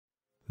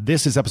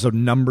This is episode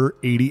number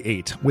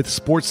 88 with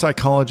sports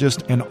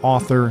psychologist and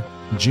author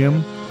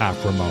Jim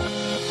Afremow.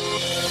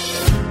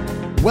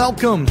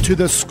 Welcome to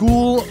the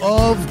School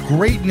of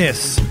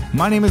Greatness.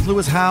 My name is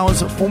Lewis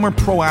Howes, former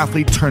pro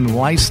athlete turned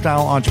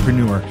lifestyle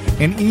entrepreneur,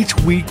 and each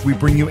week we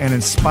bring you an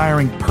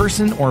inspiring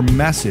person or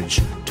message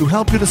to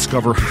help you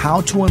discover how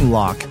to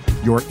unlock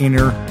your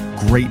inner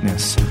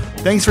greatness.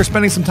 Thanks for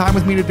spending some time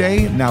with me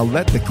today. Now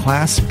let the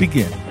class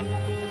begin.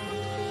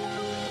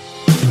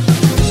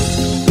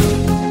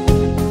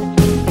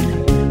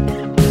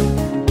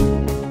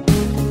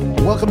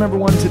 Welcome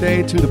everyone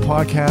today to the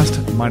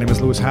podcast. My name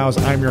is Lewis Howes.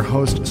 I'm your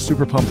host.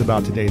 Super pumped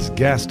about today's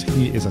guest.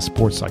 He is a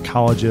sports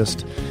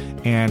psychologist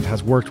and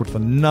has worked with a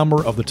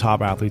number of the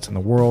top athletes in the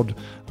world,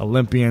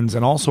 Olympians,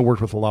 and also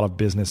worked with a lot of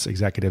business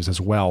executives as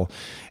well.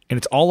 And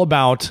it's all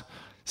about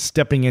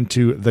stepping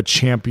into the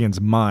champion's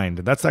mind.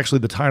 That's actually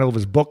the title of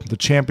his book, The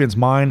Champion's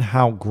Mind: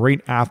 How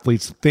Great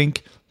Athletes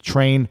Think,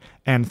 Train,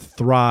 and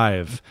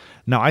Thrive.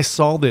 Now, I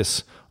saw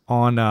this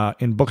on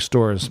in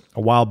bookstores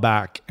a while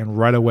back, and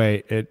right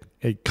away it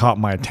caught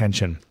my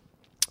attention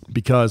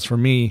because for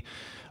me,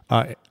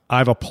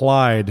 I've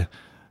applied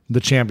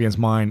the champion's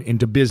mind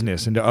into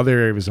business, into other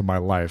areas of my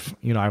life.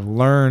 You know, I've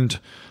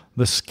learned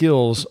the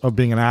skills of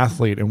being an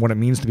athlete and what it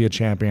means to be a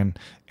champion,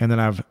 and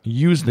then I've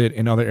used it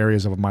in other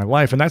areas of my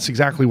life. And that's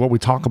exactly what we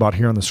talk about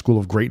here in the School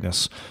of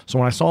Greatness. So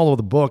when I saw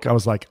the book, I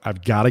was like,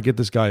 I've got to get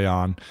this guy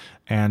on,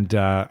 and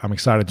I'm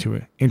excited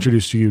to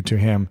introduce you to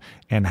him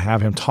and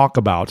have him talk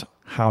about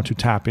how to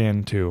tap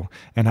into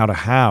and how to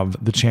have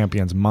the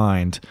champion's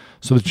mind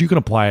so that you can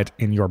apply it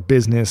in your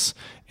business,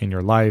 in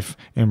your life,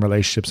 in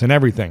relationships, and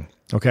everything.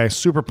 Okay,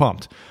 super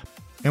pumped.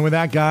 And with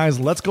that, guys,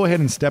 let's go ahead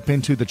and step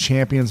into the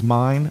champion's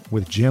mind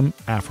with Jim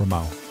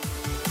Afremow.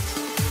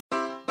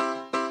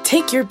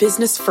 Take your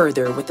business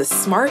further with the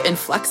smart and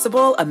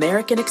flexible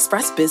American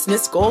Express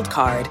Business Gold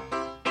Card.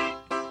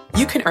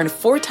 You can earn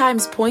 4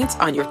 times points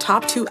on your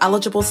top 2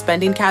 eligible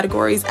spending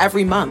categories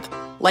every month,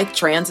 like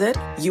transit,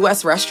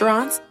 U.S.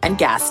 restaurants, and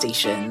gas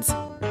stations.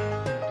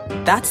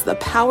 That's the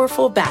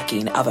powerful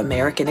backing of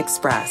American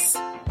Express.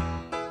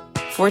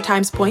 4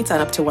 times points on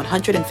up to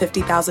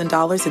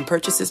 $150,000 in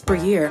purchases per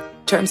year.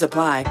 Terms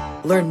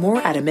apply. Learn more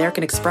at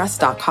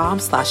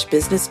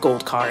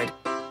americanexpress.com/businessgoldcard.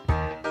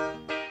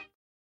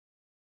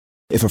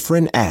 If a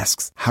friend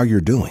asks how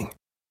you're doing,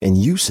 and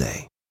you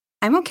say,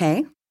 I'm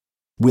okay.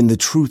 When the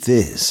truth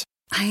is,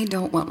 I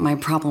don't want my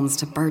problems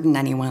to burden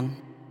anyone.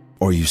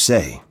 Or you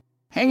say,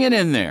 hang it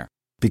in there.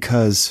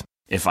 Because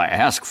if I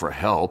ask for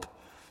help,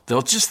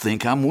 they'll just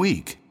think I'm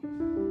weak.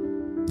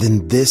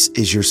 Then this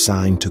is your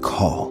sign to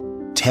call,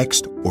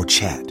 text, or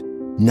chat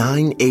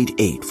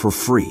 988 for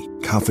free,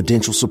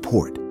 confidential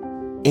support.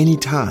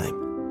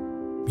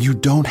 Anytime. You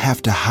don't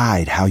have to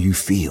hide how you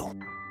feel.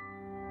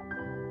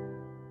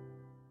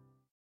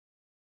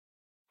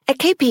 At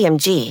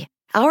KPMG,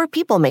 our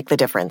people make the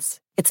difference.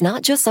 It's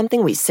not just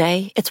something we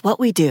say, it's what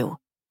we do.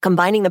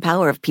 Combining the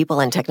power of people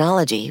and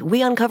technology,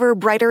 we uncover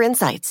brighter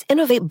insights,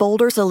 innovate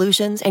bolder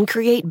solutions, and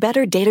create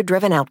better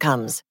data-driven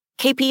outcomes.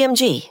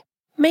 KPMG.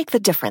 Make the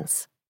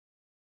difference.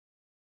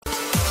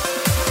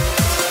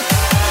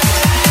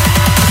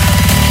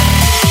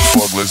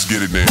 Let's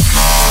get it, man.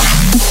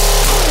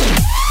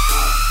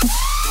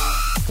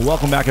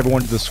 Welcome back,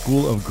 everyone, to the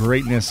School of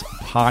Greatness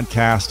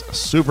podcast.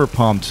 Super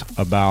pumped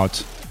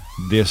about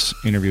this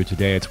interview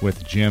today. It's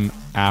with Jim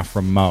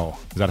Afremow.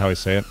 Is that how I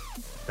say it?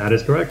 That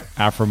is correct.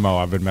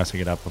 Afremow. I've been messing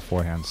it up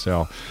beforehand.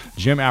 So,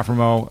 Jim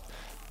Afremow,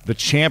 The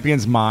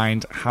Champion's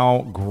Mind: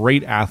 How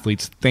Great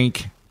Athletes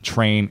Think,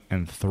 Train,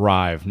 and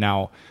Thrive.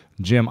 Now,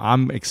 Jim,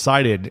 I'm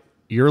excited.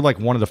 You're like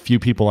one of the few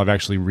people I've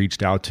actually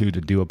reached out to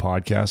do a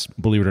podcast,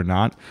 believe it or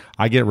not.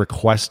 I get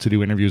requests to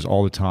do interviews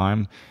all the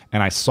time,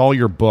 and I saw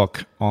your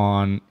book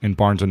in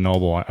Barnes &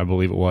 Noble, I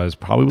believe it was,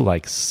 probably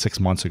like 6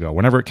 months ago.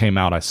 Whenever it came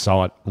out, I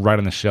saw it right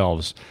on the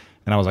shelves,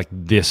 and I was like,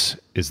 this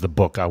is the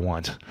book I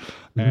want.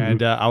 Mm-hmm.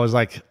 And I was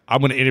like, I'm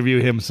going to interview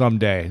him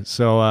someday.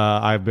 So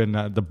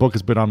the book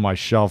has been on my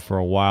shelf for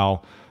a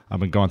while. I've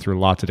been going through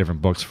lots of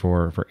different books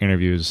for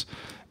interviews,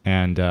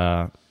 and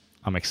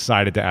I'm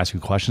excited to ask you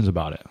questions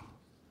about it.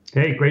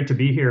 Hey, great to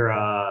be here.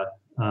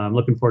 I'm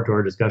looking forward to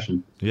our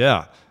discussion.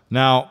 Yeah.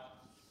 Now,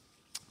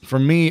 for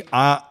me,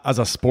 as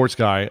a sports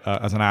guy,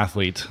 as an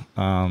athlete,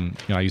 I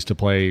used to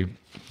play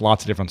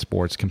lots of different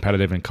sports,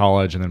 competitive in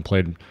college, and then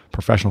played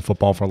professional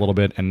football for a little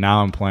bit. And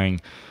now I'm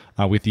playing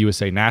with the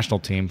USA national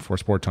team for a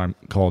sport time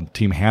called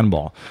team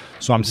handball.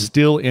 So I'm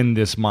still in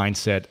this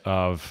mindset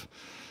of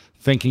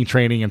thinking,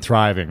 training, and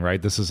thriving,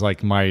 right? This is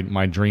like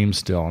my dream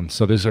still. And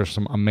so these are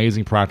some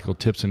amazing practical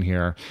tips in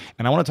here.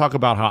 And I want to talk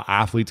about how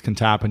athletes can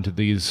tap into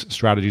these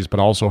strategies, but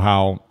also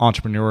how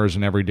entrepreneurs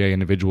and everyday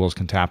individuals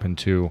can tap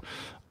into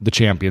the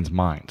champion's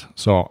mind.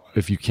 So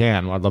if you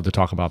can, I'd love to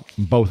talk about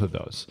both of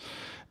those.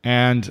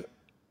 And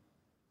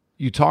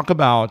you talk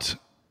about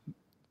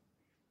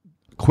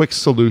quick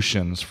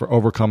solutions for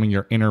overcoming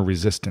your inner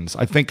resistance.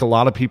 I think a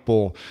lot of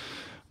people,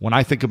 when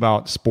I think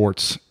about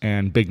sports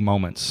and big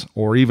moments,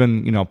 or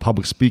even,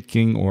 public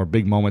speaking or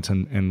big moments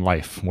in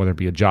life, whether it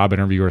be a job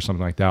interview or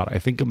something like that, I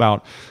think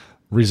about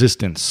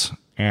resistance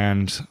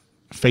and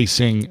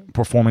facing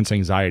performance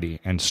anxiety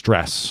and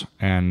stress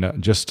and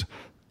just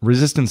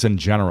resistance in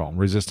general,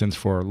 resistance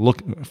for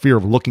fear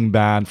of looking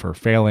bad, for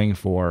failing,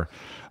 for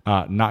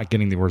not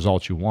getting the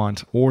results you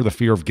want, or the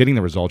fear of getting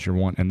the results you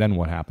want, and then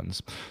what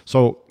happens.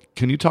 So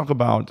can you talk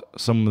about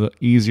some of the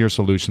easier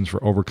solutions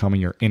for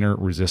overcoming your inner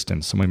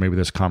resistance, some of maybe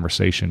this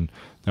conversation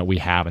that we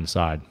have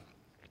inside?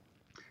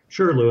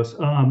 Sure, Lewis.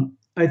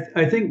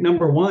 I think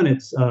number one,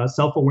 it's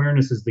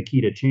self-awareness is the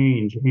key to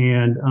change.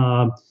 And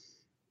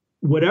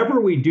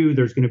whatever we do,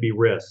 there's going to be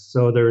risks.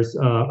 So there's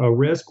a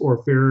risk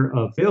or fear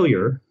of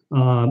failure.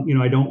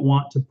 I don't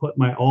want to put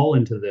my all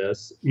into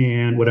this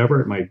and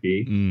whatever it might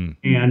be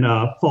and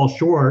fall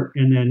short.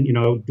 And then,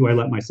 do I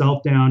let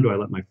myself down? Do I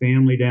let my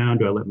family down?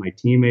 Do I let my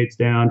teammates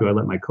down? Do I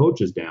let my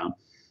coaches down?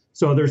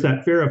 So there's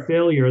that fear of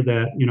failure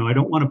that, I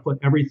don't want to put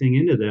everything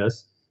into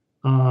this.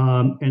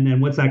 And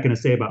then what's that going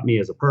to say about me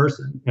as a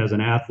person, as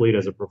an athlete,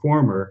 as a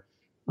performer?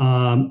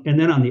 And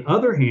then on the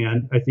other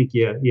hand, I think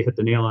you hit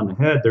the nail on the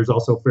head. There's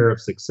also fear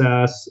of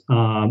success,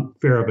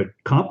 fear of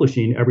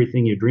accomplishing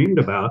everything you dreamed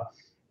about.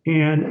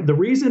 And the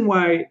reason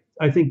why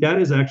I think that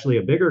is actually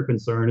a bigger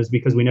concern is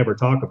because we never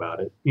talk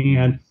about it.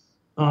 And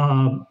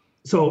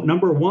so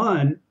number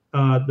one,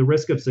 the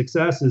risk of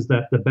success is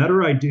that the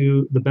better I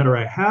do, the better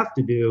I have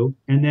to do.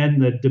 And then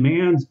the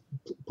demands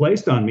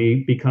placed on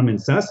me become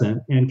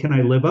incessant. And can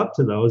I live up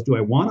to those? Do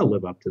I want to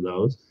live up to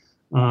those?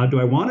 Do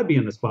I want to be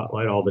in the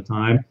spotlight all the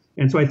time?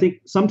 And so I think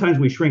sometimes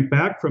we shrink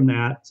back from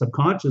that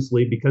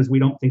subconsciously because we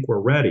don't think we're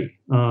ready.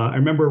 I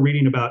remember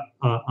reading about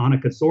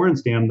Annika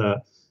Sorenstam,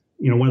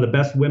 one of the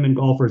best women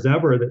golfers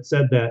ever, that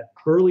said that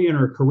early in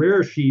her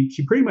career,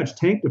 she pretty much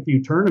tanked a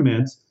few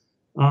tournaments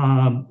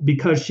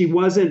because she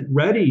wasn't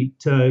ready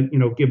to,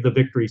 give the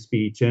victory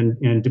speech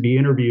and to be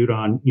interviewed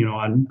on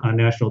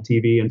national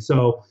TV. And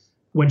so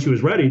when she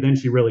was ready, then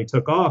she really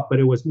took off. But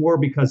it was more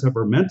because of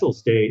her mental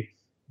state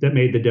that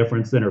made the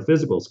difference than her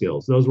physical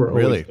skills. Those were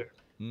always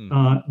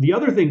there. The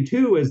other thing,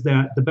 too, is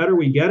that the better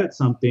we get at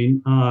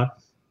something,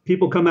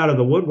 people come out of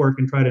the woodwork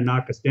and try to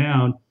knock us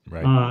down.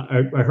 Right.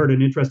 I heard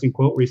an interesting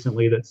quote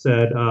recently that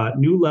said,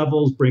 new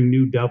levels bring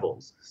new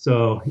devils.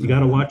 So you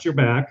got to watch your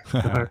back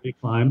the higher you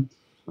climb.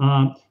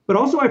 But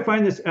also I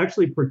find this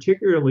actually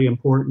particularly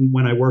important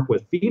when I work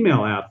with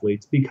female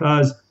athletes,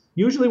 because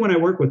usually when I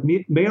work with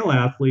male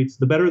athletes,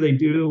 the better they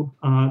do,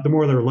 the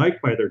more they're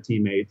liked by their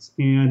teammates.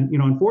 And,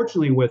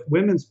 unfortunately with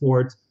women's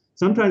sports,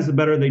 sometimes the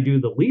better they do,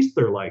 the least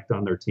they're liked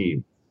on their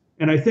team.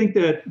 And I think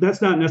that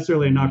that's not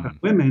necessarily a knock on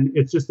women.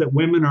 It's just that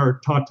women are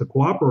taught to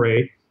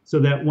cooperate so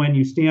that when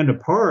you stand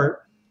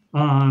apart,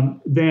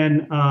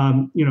 then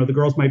the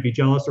girls might be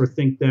jealous or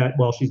think that,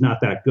 well, she's not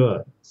that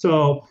good.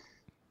 So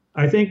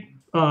I think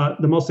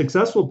the most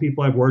successful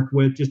people I've worked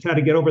with just had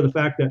to get over the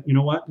fact that,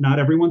 not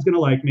everyone's going to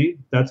like me.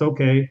 That's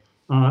okay.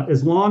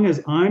 As long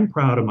as I'm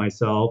proud of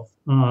myself,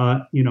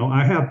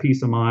 I have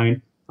peace of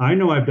mind. I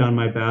know I've done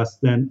my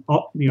best, then,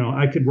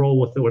 I could roll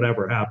with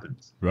whatever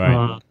happens.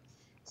 Right.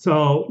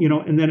 So,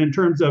 and then in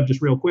terms of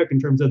just real quick, in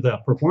terms of the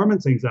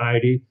performance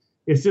anxiety,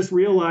 it's just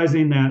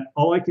realizing that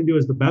all I can do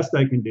is the best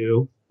I can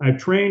do. I've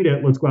trained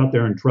it. Let's go out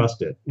there and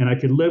trust it. And I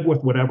can live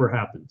with whatever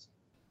happens.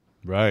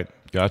 Right.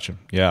 Gotcha.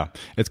 Yeah.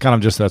 It's kind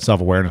of just that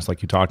self-awareness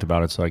like you talked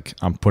about. It's like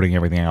I'm putting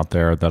everything out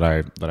there that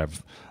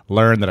I've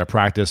learned, that I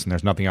practice, and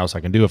there's nothing else I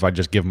can do if I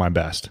just give my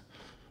best.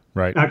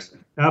 Right.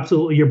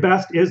 Absolutely. Your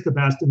best is the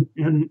best.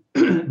 And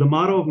the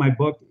motto of my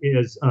book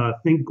is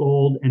think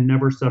gold and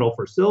never settle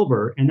for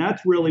silver. And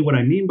that's really what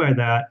I mean by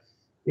that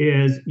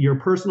is your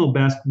personal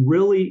best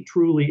really,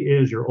 truly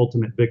is your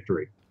ultimate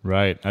victory.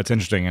 Right. That's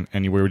interesting.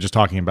 And we were just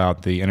talking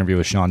about the interview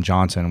with Shawn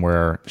Johnson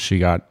where she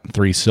got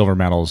 3 silver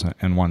medals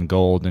and 1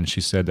 gold. And she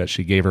said that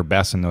she gave her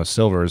best in those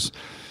silvers.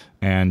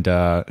 And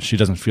she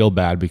doesn't feel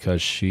bad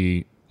because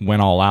she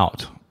went all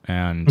out.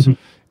 And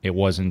it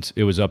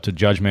was up to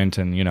judgment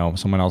and,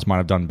 someone else might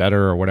have done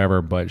better or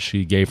whatever, but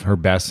she gave her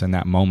best in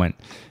that moment.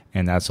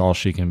 And that's all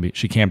she can be.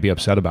 She can't be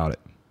upset about it.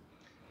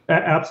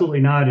 Absolutely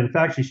not. In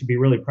fact, she should be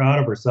really proud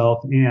of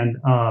herself. And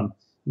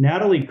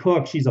Natalie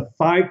Cook, she's a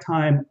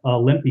 5-time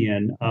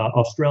Olympian,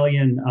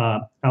 Australian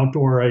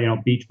outdoor,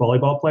 beach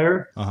volleyball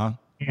player. Uh-huh.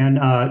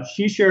 And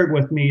she shared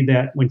with me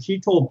that when she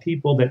told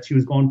people that she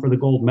was going for the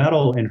gold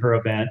medal in her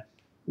event,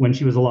 when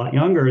she was a lot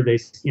younger,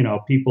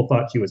 people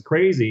thought she was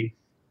crazy.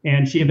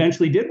 And she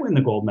eventually did win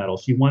the gold medal.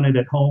 She won it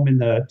at home in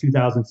the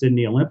 2000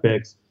 Sydney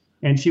Olympics.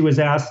 And she was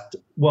asked,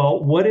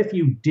 well, what if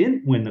you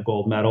didn't win the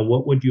gold medal?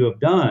 What would you have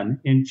done?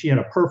 And she had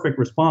a perfect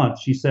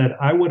response. She said,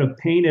 I would have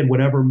painted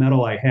whatever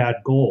medal I had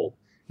gold.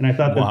 And I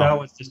thought that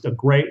was just a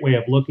great way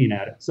of looking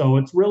at it. So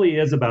it really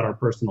is about our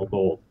personal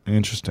gold.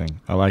 Interesting.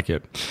 I like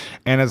it.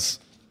 And it's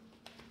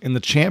in the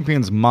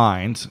champion's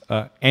mind,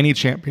 any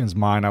champion's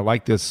mind, I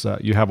like this.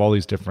 You have all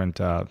these different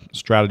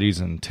strategies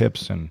and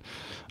tips and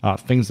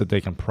things that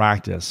they can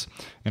practice.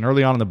 And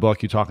early on in the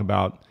book, you talk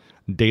about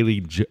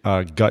daily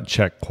gut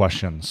check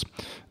questions.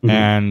 Mm-hmm.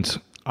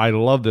 And I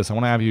love this. I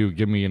want to have you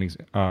give me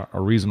a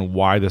reason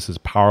why this is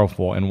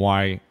powerful and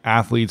why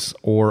athletes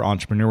or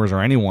entrepreneurs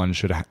or anyone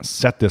should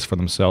set this for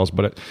themselves.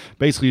 But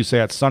basically, you say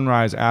at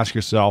sunrise, ask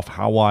yourself,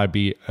 how will I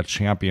be a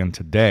champion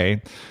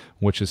today?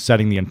 Which is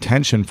setting the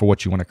intention for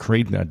what you want to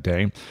create that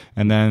day.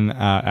 And then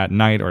at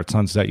night or at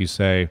sunset, you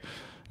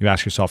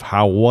ask yourself,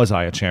 how was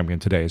I a champion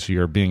today? So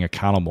you're being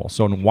accountable.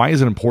 So why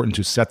is it important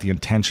to set the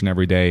intention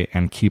every day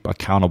and keep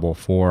accountable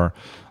for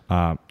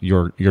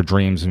your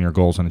dreams and your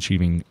goals and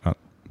achieving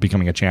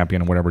becoming a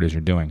champion and whatever it is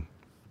you're doing?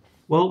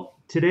 Well,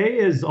 today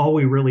is all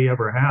we really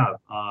ever have.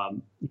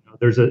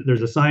 There's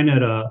a sign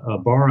at a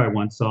bar I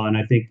once saw, and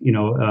I think,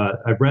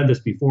 I've read this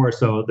before,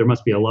 so there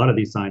must be a lot of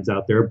these signs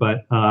out there,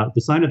 but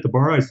the sign at the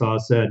bar I saw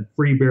said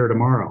free beer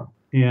tomorrow.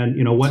 And,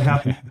 what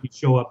happens if you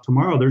show up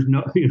tomorrow? There's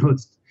no,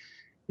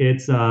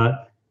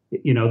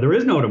 there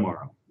is no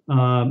tomorrow.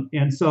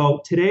 And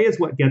so today is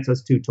what gets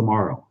us to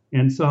tomorrow.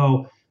 And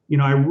so,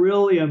 I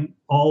really am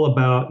all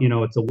about,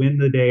 it's a win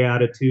the day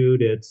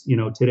attitude. It's,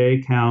 today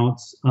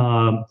counts.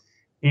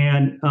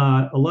 And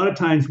a lot of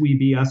times we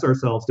BS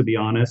ourselves, to be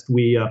honest.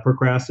 We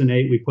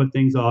procrastinate, we put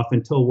things off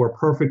until we're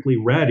perfectly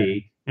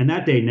ready, and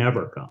that day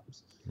never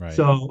comes. Right.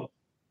 So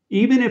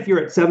even if you're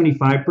at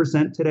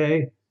 75%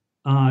 today,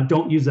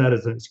 don't use that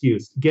as an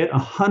excuse. Get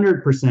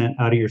 100%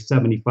 out of your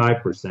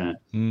 75%,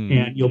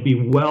 and you'll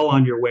be well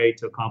on your way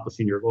to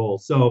accomplishing your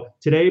goals. So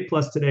today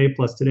plus today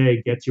plus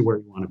today gets you where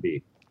you want to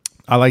be.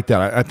 I like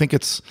that. I think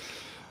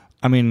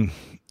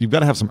you've got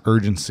to have some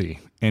urgency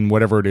in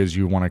whatever it is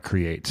you want to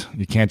create.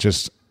 You can't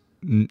just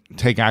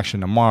take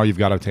action tomorrow. You've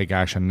got to take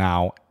action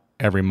now,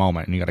 every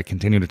moment. And you got to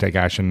continue to take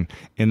action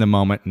in the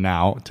moment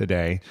now,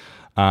 today,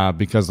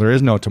 because there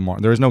is no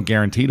tomorrow. There is no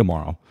guarantee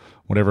tomorrow,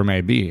 whatever it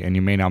may be. And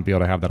you may not be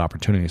able to have that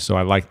opportunity. So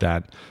I like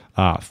that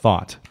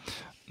thought.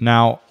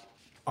 Now,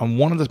 on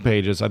one of the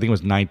pages, I think it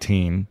was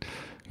 19,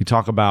 you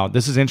talk about,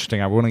 this is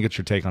interesting. I want to get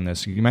your take on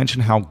this. You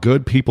mentioned how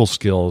good people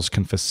skills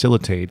can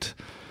facilitate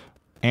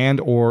and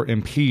or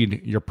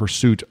impede your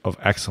pursuit of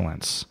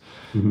excellence.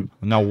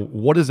 Mm-hmm. Now,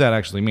 what does that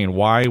actually mean?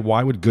 Why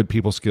would good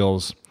people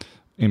skills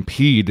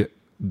impede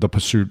the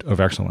pursuit of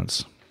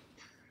excellence?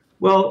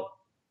 Well,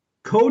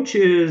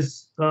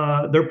 coaches,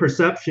 their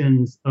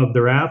perceptions of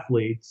their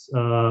athletes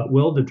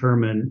will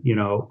determine,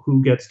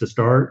 who gets to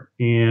start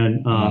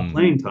and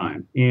playing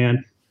time. And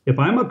if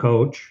I'm a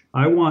coach,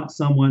 I want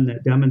someone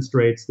that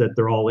demonstrates that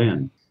they're all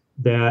in,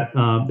 that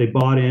they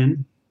bought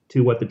in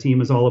to what the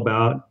team is all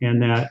about,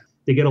 and that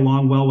they get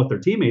along well with their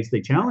teammates. They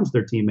challenge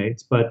their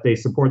teammates, but they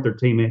support their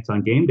teammates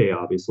on game day,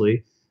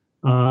 obviously,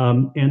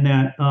 and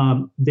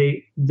that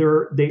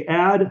they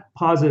add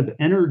positive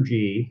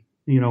energy,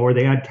 or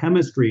they add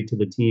chemistry to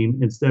the team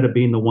instead of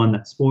being the one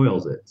that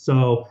spoils it.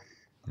 So,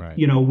 right.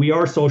 We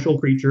are social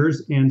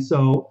creatures, and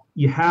so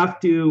you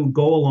have to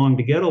go along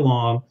to get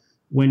along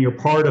when you're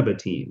part of a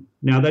team.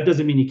 Now, that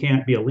doesn't mean you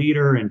can't be a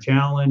leader and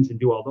challenge and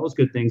do all those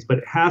good things, but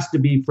it has to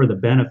be for the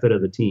benefit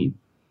of the team.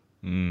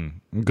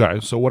 Okay.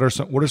 So what are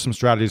some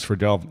strategies for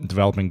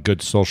developing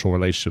good social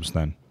relationships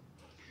then?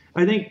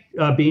 I think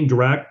being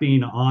direct,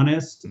 being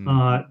honest,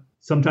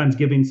 sometimes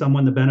giving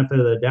someone the benefit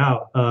of the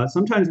doubt.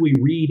 Sometimes we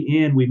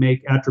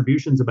make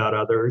attributions about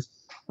others.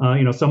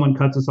 Someone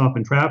cuts us off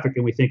in traffic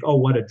and we think, oh,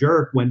 what a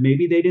jerk, when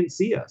maybe they didn't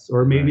see us,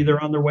 or maybe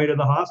they're on their way to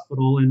the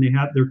hospital and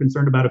they're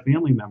concerned about a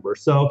family member.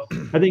 So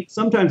I think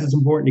sometimes it's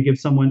important to give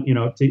someone,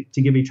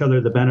 to give each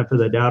other the benefit of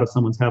the doubt if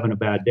someone's having a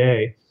bad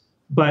day.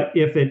 But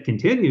if it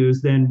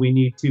continues, then we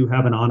need to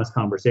have an honest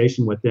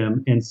conversation with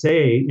them and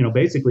say,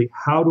 basically,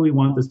 how do we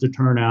want this to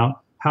turn out?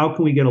 How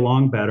can we get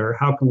along better?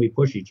 How can we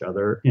push each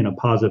other in a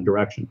positive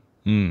direction?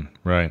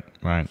 Right.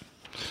 I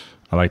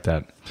like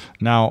that.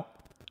 Now,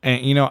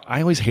 and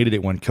I always hated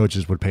it when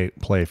coaches would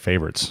play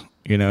favorites.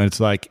 It's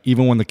like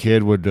even when the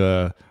kid would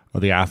or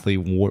the athlete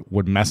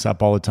would mess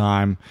up all the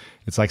time,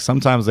 it's like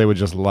sometimes they would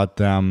just let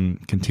them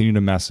continue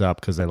to mess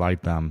up because they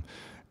liked them.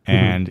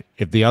 And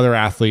if the other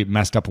athlete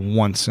messed up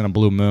once in a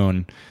blue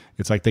moon,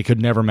 it's like they could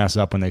never mess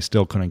up when they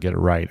still couldn't get it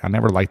right. I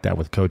never liked that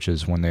with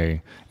coaches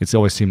it's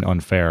always seemed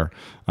unfair.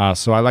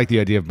 So I like the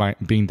idea of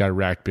being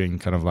direct, being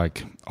kind of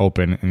like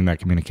open in that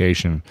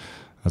communication,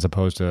 as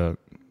opposed to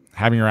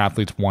having your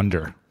athletes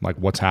wonder like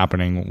what's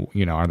happening,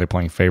 are they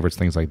playing favorites,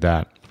 things like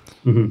that.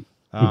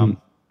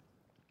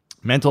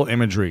 Mental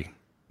imagery.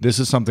 This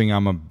is something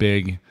I'm a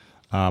big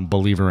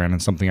believer in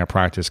and something I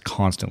practice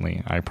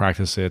constantly. I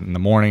practice it in the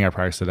morning. I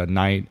practice it at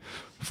night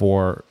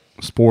for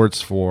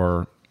sports,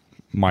 for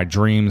my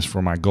dreams,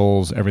 for my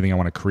goals, everything I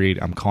want to create.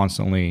 I'm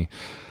constantly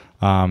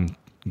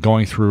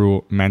going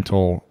through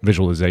mental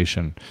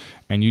visualization.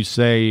 And you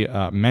say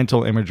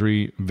mental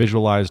imagery,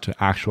 visualize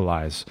to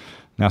actualize.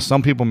 Now,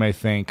 some people may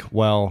think,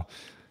 well,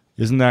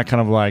 isn't that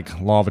kind of like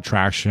law of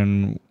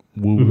attraction,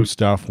 woo-woo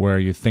stuff where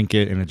you think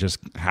it and it just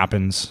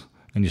happens?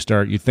 And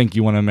you think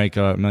you want to make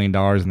 $1 million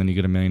and then you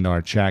get $1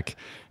 million check.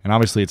 And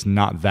obviously it's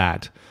not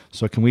that.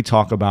 So can we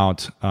talk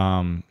about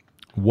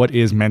what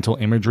is mental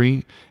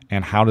imagery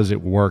and how does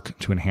it work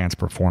to enhance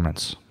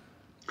performance?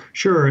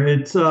 Sure.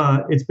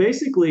 It's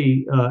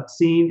basically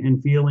seeing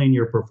and feeling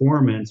your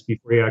performance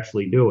before you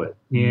actually do it.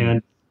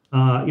 And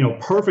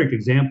Perfect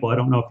example. I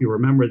don't know if you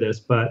remember this,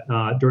 but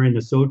during the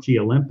Sochi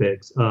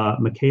Olympics,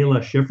 Michaela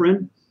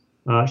Schifrin,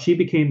 she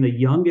became the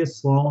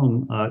youngest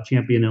slalom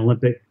champion in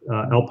Olympic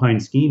alpine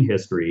skiing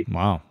history.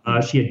 Wow.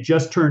 She had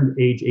just turned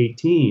age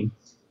 18.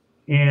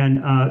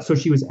 And so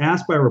she was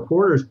asked by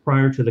reporters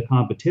prior to the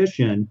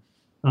competition,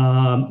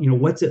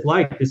 what's it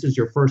like? This is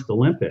your first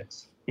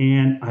Olympics.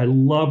 And I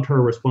loved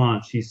her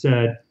response. She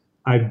said,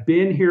 I've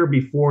been here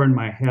before in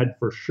my head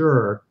for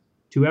sure.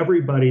 To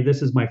everybody,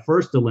 this is my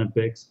first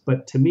Olympics,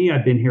 but to me,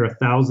 I've been here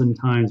 1,000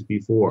 times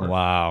before.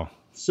 Wow.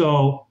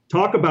 So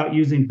talk about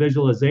using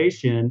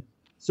visualization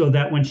so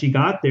that when she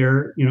got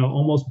there,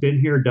 almost been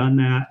here, done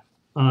that.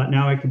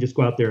 Now I could just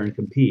go out there and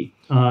compete.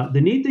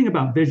 The neat thing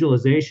about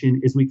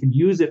visualization is we could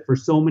use it for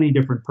so many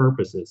different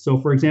purposes. So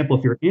for example,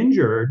 if you're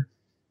injured,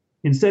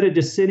 instead of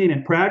just sitting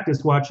at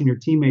practice watching your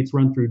teammates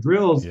run through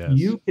drills, Yes.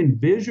 you can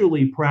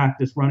visually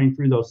practice running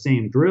through those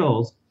same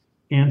drills.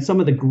 And some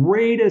of the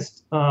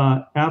greatest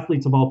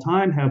athletes of all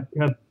time have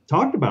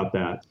talked about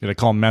that. They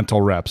call them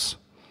mental reps.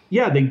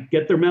 Yeah, they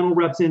get their mental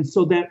reps in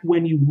so that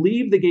when you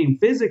leave the game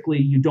physically,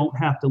 you don't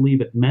have to leave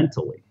it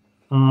mentally.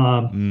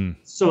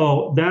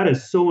 So that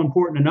is so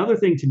important. Another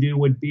thing to do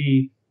would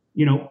be,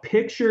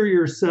 picture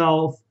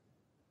yourself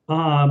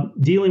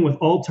dealing with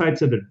all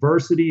types of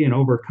adversity and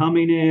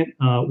overcoming it,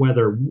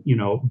 whether,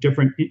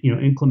 different,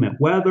 inclement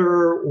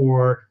weather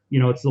or,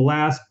 it's the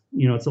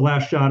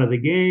last shot of the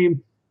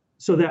game.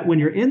 So that when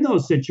you're in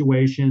those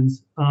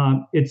situations,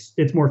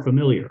 it's more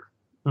familiar,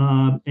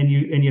 and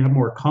you have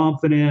more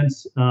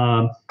confidence,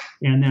 and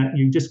that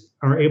you just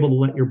are able to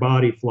let your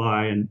body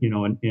fly and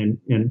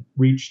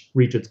reach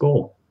its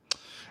goal.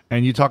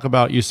 And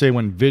you say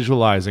when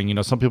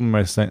visualizing, some people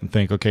might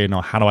think, okay,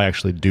 how do I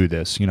actually do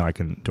this?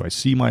 Do I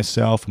see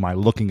myself? Am I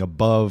looking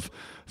above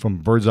from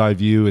bird's eye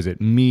view? Is it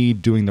me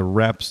doing the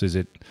reps? Is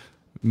it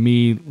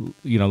me,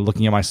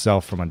 looking at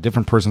myself from a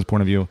different person's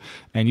point of view?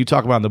 And you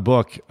talk about in the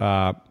book,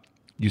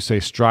 you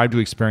say strive to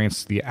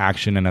experience the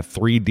action in a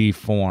 3D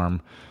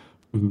form,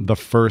 from the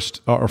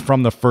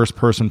first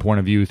person point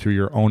of view through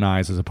your own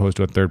eyes, as opposed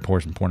to a third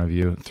person point of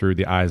view through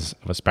the eyes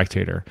of a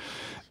spectator.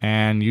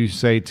 And you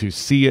say to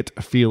see it,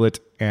 feel it,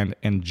 and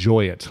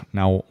enjoy it.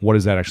 Now, what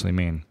does that actually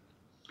mean?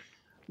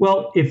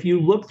 Well, if you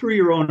look through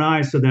your own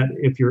eyes, so that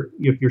if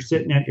you're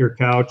sitting at your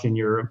couch and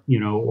you're,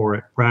 or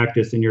at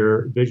practice and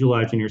you're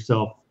visualizing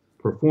yourself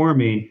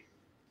performing,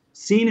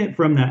 seeing it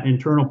from that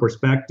internal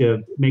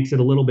perspective makes it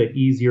a little bit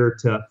easier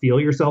to feel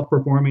yourself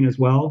performing as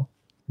well,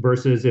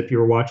 versus if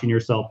you're watching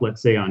yourself,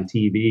 let's say, on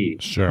TV.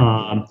 Sure.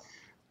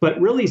 But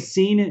really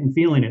seeing it and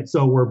feeling it.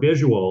 So we're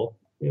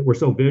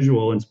so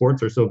visual, and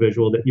sports are so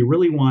visual that you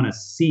really want to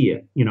see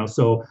it,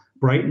 so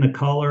brighten the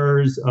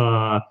colors,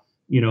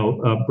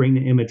 bring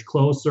the image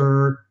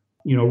closer,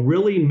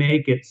 really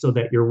make it so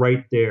that you're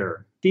right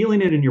there.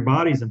 Feeling it in your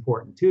body is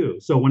important too.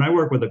 So when I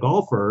work with a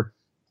golfer,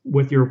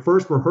 with your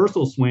first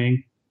rehearsal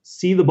swing,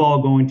 see the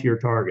ball going to your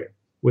target.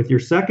 With your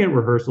second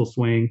rehearsal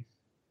swing,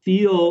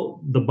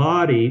 feel the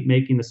body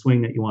making the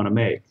swing that you want to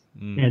make,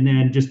 and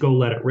then just go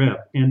let it rip.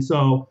 And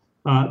so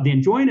the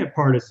enjoying it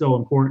part is so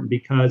important,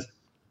 because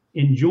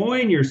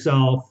enjoying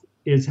yourself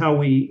is how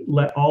we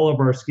let all of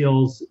our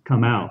skills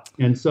come out.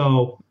 And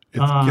so it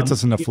gets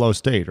us in the flow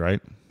state,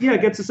 right? Yeah,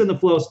 it gets us in the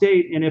flow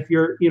state. And if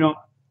you're,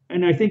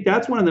 and I think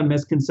that's one of the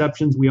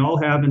misconceptions we all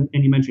have. And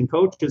you mentioned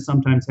coaches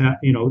sometimes have,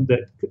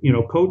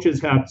 coaches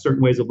have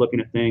certain ways of looking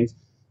at things.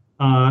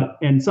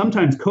 And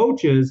sometimes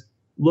coaches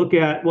look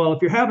at, well,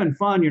 if you're having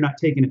fun, you're not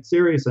taking it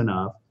serious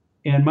enough.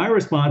 And my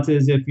response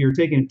is, if you're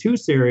taking it too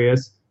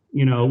serious,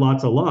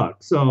 lots of luck.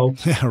 So,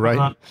 yeah,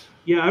 right.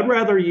 I'd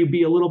rather you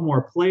be a little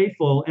more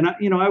playful. And,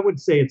 I would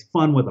say it's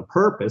fun with a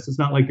purpose. It's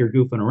not like you're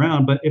goofing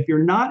around. But if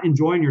you're not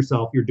enjoying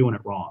yourself, you're doing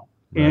it wrong.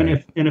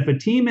 Right. And if a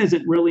team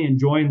isn't really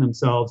enjoying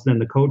themselves, then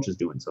the coach is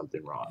doing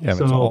something wrong. Yeah,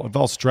 so it's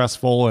all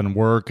stressful and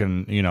work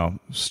and,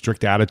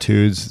 strict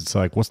attitudes. It's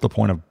like, what's the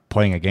point of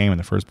playing a game in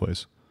the first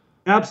place?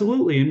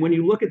 Absolutely. And when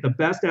you look at the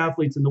best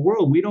athletes in the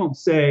world, we don't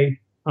say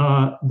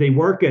they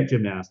work at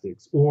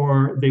gymnastics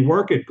or they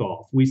work at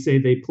golf. We say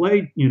they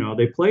play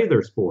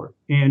their sport,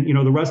 and,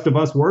 the rest of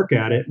us work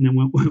at it and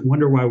then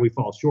wonder why we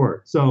fall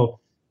short. So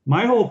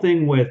my whole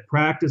thing with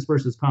practice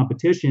versus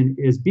competition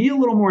is be a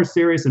little more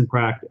serious in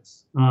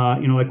practice.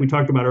 Like we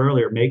talked about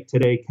earlier, make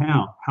today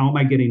count. How am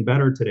I getting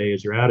better today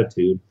is your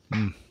attitude.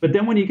 But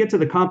then when you get to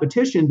the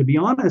competition, to be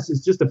honest,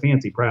 it's just a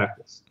fancy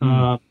practice.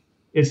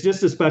 It's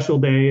just a special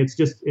day. It's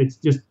just,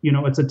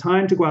 it's a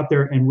time to go out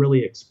there and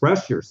really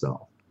express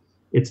yourself.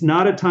 It's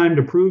not a time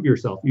to prove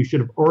yourself. You should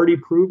have already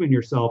proven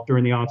yourself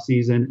during the off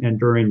season and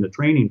during the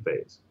training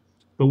phase.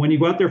 But when you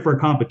go out there for a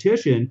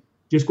competition,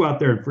 just go out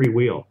there and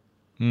freewheel.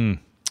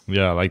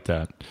 Yeah, I like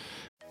that.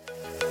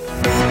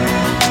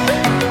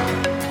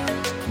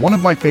 One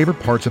of my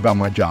favorite parts about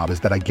my job is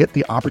that I get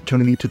the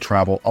opportunity to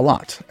travel a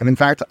lot. And in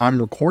fact, I'm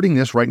recording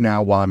this right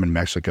now while I'm in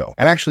Mexico.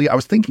 And actually, I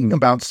was thinking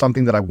about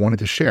something that I wanted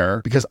to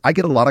share because I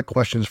get a lot of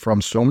questions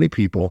from so many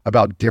people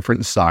about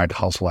different side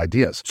hustle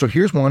ideas. So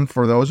here's one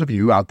for those of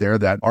you out there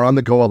that are on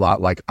the go a lot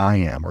like I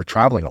am, or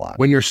traveling a lot.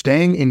 When you're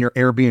staying in your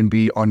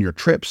Airbnb on your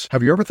trips,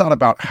 have you ever thought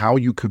about how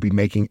you could be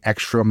making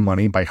extra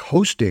money by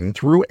hosting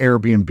through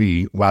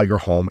Airbnb while your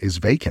home is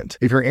vacant?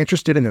 If you're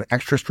interested in an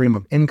extra stream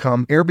of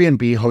income,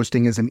 Airbnb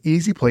hosting is an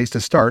easy place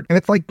to start, and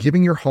it's like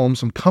giving your home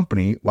some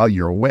company while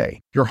you're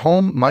away. Your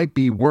home might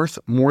be worth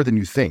more than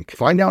you think.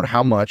 Find out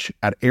how much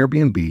at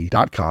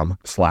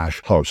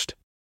airbnb.com/host.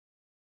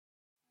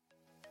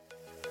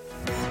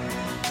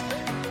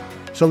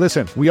 So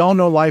listen, we all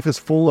know life is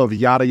full of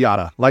yada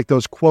yada, like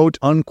those quote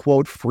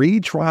unquote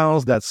free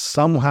trials that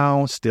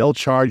somehow still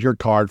charge your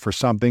card for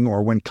something,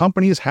 or when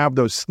companies have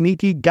those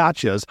sneaky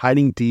gotchas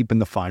hiding deep in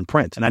the fine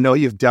print. And I know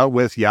you've dealt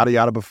with yada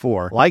yada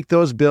before, like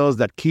those bills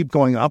that keep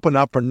going up and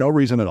up for no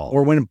reason at all,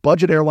 or when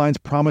budget airlines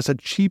promise a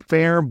cheap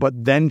fare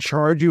but then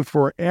charge you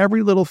for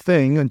every little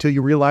thing until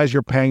you realize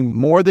you're paying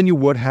more than you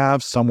would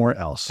have somewhere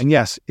else. And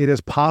yes, it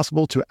is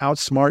possible to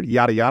outsmart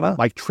yada yada,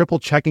 like triple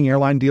checking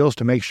airline deals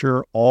to make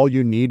sure all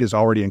you need is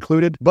already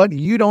included, but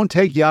you don't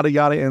take yada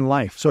yada in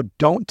life. So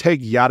don't take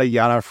yada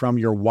yada from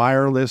your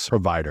wireless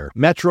provider.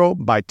 Metro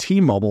by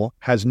T-Mobile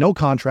has no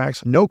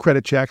contracts, no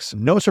credit checks,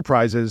 no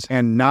surprises,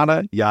 and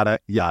nada yada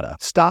yada.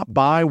 Stop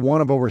by one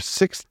of over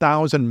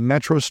 6,000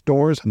 Metro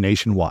stores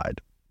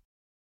nationwide.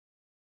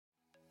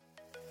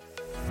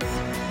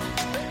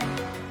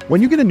 When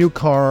you get a new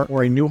car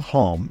or a new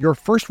home, your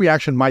first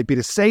reaction might be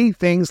to say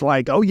things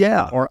like, oh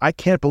yeah, or I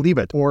can't believe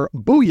it, or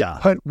booyah.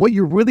 But what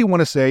you really want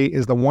to say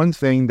is the one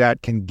thing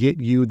that can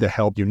get you the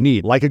help you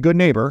need. Like a good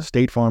neighbor,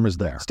 State Farm is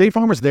there. State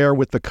Farm is there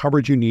with the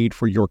coverage you need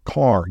for your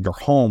car, your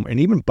home, and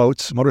even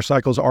boats,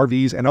 motorcycles,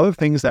 RVs, and other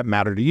things that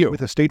matter to you.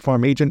 With a State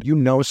Farm agent, you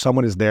know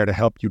someone is there to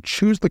help you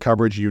choose the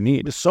coverage you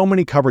need. With so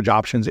many coverage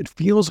options, it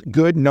feels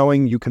good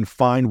knowing you can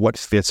find what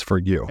fits for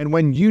you. And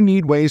when you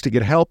need ways to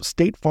get help,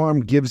 State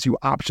Farm gives you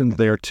options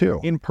there too.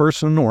 In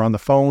person or on the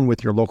phone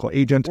with your local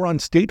agent or on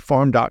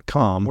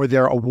statefarm.com, where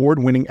their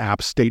award-winning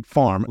app State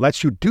Farm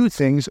lets you do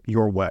things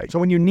your way. So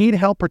when you need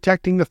help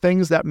protecting the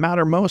things that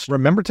matter most,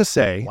 remember to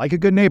say, like a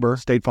good neighbor,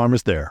 State Farm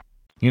is there.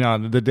 You know,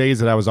 the days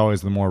that I was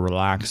always the more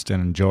relaxed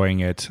and enjoying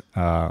it,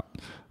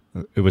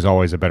 it was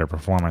always a better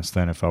performance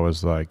than if I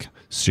was like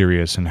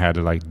serious and had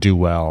to like do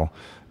well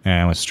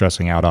and was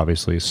stressing out,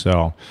 obviously.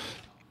 So,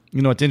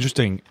 you know, it's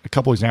interesting. A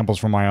couple examples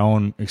from my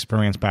own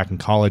experience back in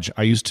college.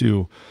 I used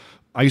to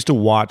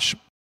watch,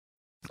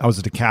 I was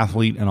a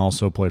decathlete and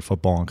also played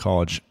football in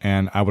college,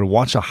 and I would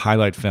watch a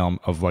highlight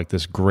film of like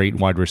this great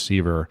wide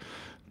receiver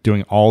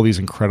doing all these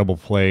incredible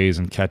plays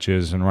and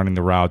catches and running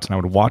the routes, and I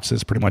would watch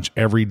this pretty much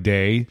every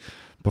day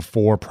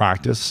before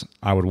practice.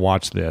 I would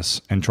watch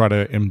this and try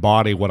to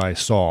embody what I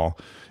saw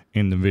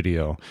in the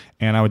video.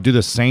 And I would do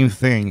the same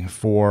thing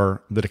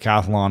for the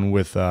decathlon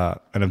with an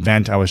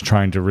event I was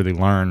trying to really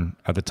learn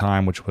at the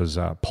time, which was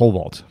pole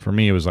vault. For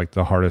me, it was like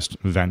the hardest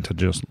event to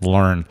just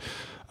learn,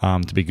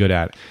 to be good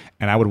at.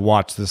 And I would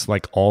watch this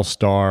like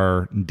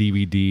all-star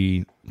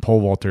DVD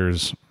pole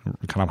vaulters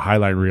kind of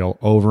highlight reel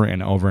over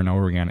and over and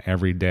over again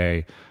every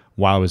day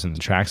while I was in the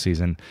track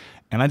season.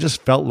 And I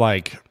just felt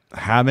like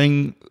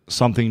having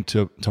something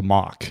to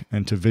mock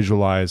and to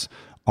visualize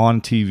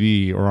on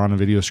TV or on a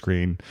video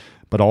screen,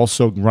 but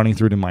also running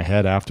through it in my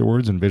head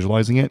afterwards and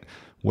visualizing it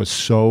was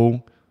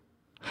so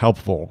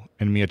helpful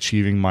in me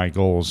achieving my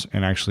goals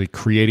and actually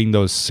creating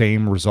those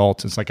same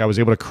results. It's like I was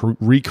able to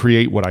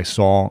recreate what I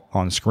saw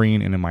on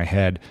screen and in my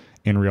head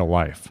in real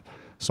life.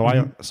 So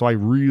I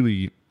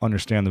really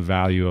understand the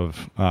value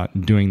of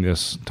doing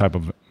this type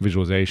of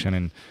visualization,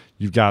 and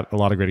you've got a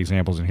lot of great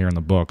examples in here in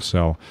the book.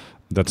 So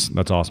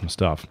that's awesome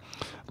stuff.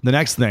 The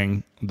next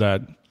thing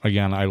that,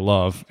 again, I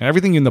love, and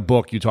everything in the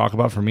book you talk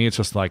about, for me, it's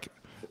just like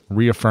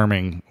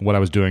reaffirming what I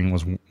was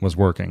doing was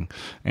working,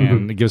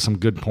 and it gives some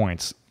good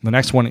points. The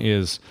next one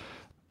is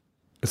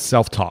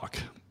self-talk,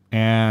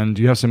 and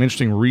you have some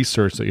interesting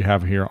research that you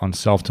have here on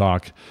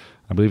self-talk.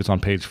 I believe it's on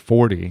page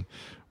 40,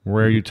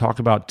 where you talk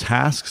about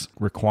tasks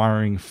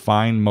requiring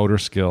fine motor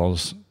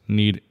skills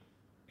need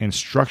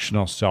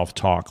instructional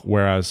self-talk,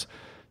 whereas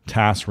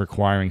tasks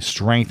requiring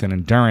strength and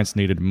endurance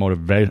needed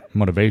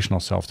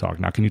motivational self-talk.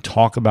 Now, can you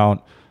talk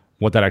about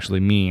what that actually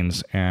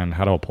means and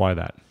how to apply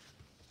that?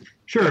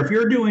 Sure. If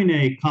you're doing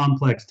a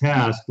complex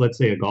task, let's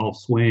say a golf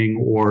swing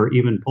or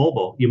even pole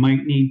vault, you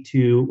might need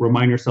to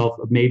remind yourself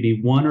of maybe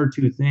one or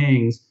two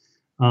things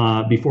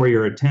before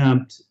your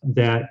attempt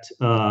that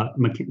are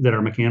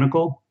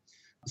mechanical,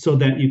 so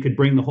that you could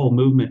bring the whole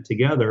movement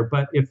together.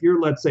 But if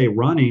you're, let's say,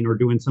 running or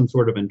doing some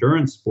sort of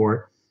endurance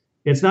sport,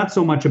 it's not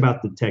so much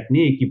about the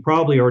technique. You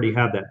probably already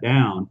have that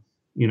down,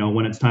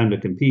 when it's time to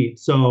compete.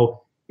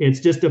 So it's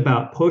just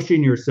about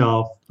pushing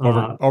yourself.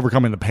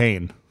 Overcoming the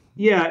pain.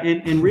 Yeah,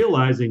 and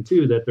realizing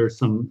too that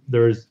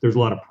there's a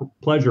lot of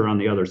pleasure on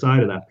the other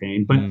side of that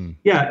pain. But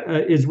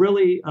is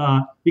really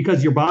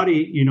because your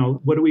body,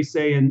 what do we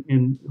say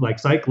in like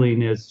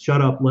cycling is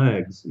shut up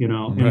legs,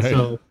 and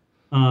so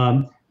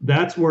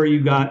that's where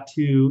you got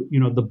to,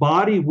 the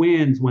body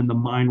wins when the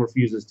mind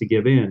refuses to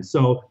give in.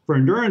 So for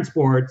endurance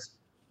sports,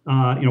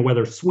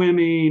 whether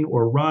swimming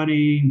or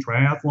running,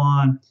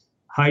 triathlon,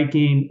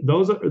 hiking,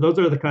 those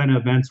are the kind of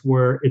events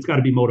where it's got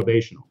to be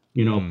motivational.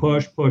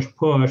 Push, push,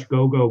 push,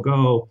 go, go,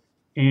 go.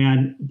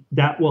 And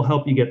that will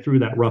help you get through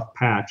that rough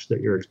patch that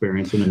you're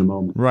experiencing in the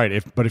moment. Right.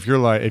 If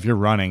you're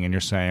running and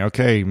you're saying,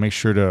 okay, make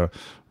sure to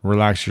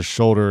relax your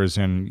shoulders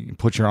and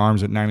put your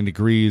arms at 90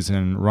 degrees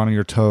and run on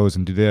your toes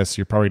and do this,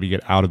 you're probably going to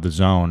get out of the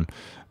zone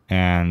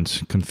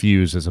and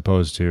confused as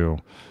opposed to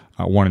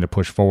wanting to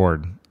push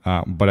forward.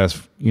 But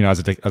as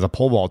a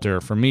pole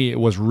vaulter, for me, it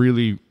was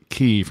really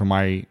key for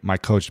my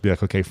coach to be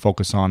like, okay,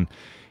 focus on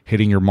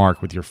hitting your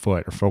mark with your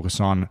foot, or focus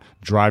on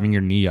driving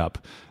your knee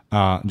up.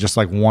 Just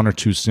like one or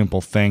two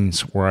simple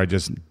things where I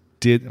just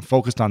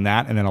focused on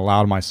that and then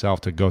allowed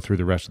myself to go through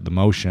the rest of the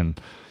motion.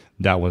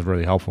 That was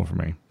really helpful for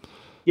me.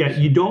 Yeah,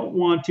 you don't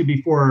want to,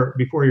 before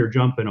you're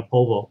jumping a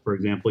pole vault, for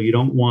example, you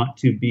don't want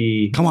to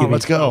be come on,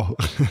 let's go.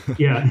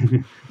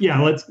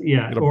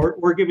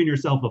 or giving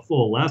yourself a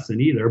full lesson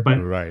either.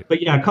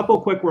 But yeah, a couple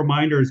of quick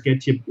reminders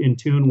get you in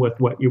tune with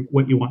what you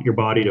want your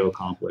body to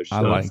accomplish. I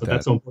like that.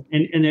 That's so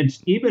important. And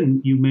it's even,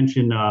 you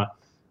mentioned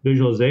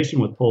visualization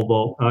with pole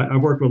vault. I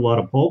worked with a lot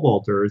of pole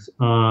vaulters,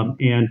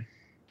 and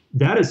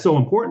that is so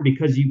important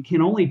because you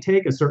can only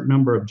take a certain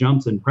number of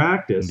jumps in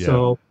practice. Yeah.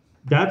 So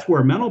that's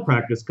where mental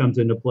practice comes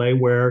into play,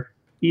 where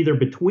either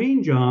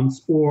between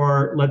jumps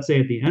or let's say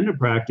at the end of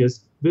practice,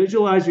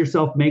 visualize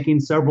yourself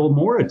making several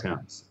more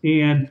attempts.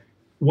 And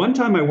one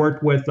time I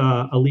worked with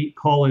an elite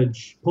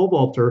college pole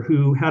vaulter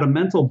who had a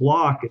mental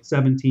block at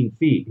 17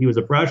 feet. He was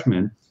a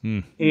freshman.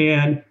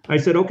 And I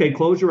said, okay,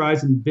 close your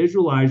eyes and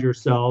visualize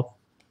yourself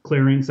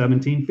clearing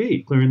 17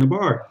 feet, clearing the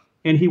bar.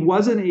 And he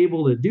wasn't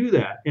able to do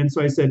that. And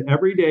so I said,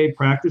 every day,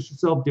 practice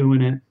yourself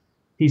doing it.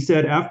 He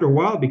said after a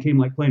while, it became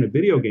like playing a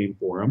video game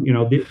for him.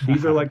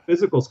 These are like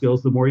physical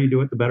skills. The more you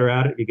do it, the better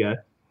at it you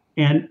get.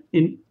 And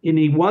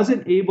he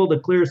wasn't able to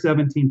clear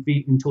 17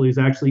 feet until he was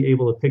actually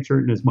able to picture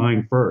it in his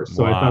mind first.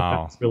 So I thought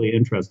that was really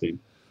interesting.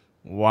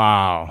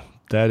 Wow.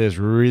 That is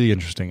really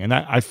interesting. And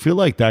I feel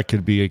like that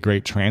could be a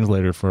great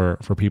translator for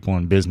people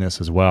in business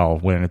as well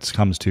when it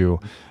comes to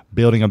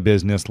building a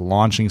business,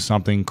 launching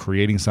something,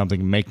 creating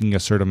something, making a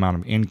certain amount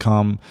of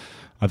income.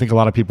 I think a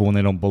lot of people, when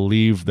they don't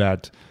believe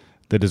that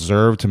they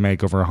deserve to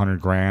make over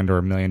 $100,000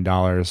 or $1 million,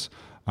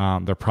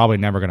 they're probably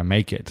never going to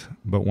make it.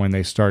 But when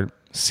they start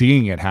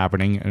seeing it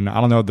happening, and I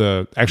don't know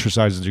the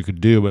exercises you could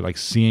do, but like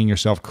seeing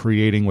yourself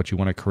creating what you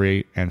want to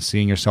create and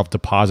seeing yourself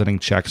depositing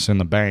checks in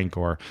the bank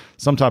or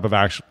some type of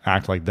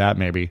act like that,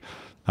 maybe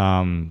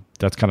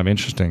that's kind of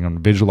interesting.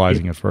 I'm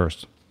visualizing it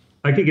first.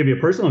 I could give you a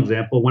personal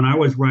example. When I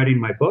was writing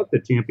my book, The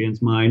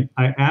Champion's Mind,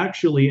 I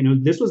actually,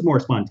 this was more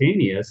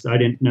spontaneous. I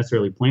didn't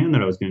necessarily plan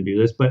that I was going to do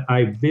this, but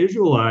I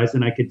visualized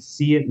and I could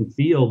see it and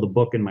feel the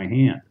book in my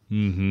hand.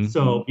 Mm-hmm.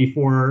 So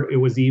before it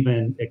was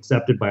even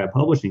accepted by a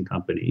publishing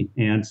company.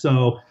 And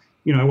so,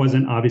 I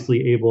wasn't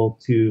obviously able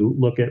to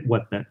look at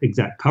what that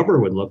exact cover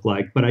would look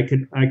like, but I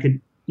could,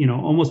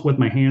 almost with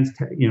my hands,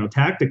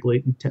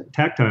 tactilely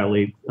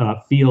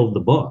feel the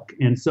book.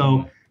 And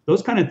so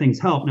those kind of things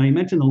help. Now, you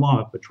mentioned the law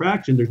of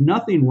attraction. There's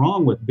nothing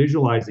wrong with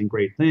visualizing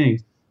great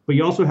things, but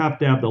you also have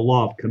to have the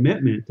law of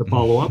commitment to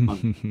follow up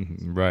on it.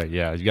 Right,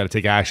 yeah. You got to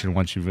take action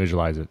once you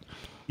visualize it.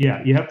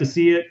 Yeah, you have to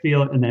see it,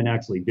 feel it, and then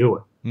actually do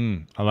it.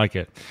 I like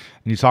it.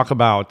 And you talk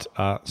about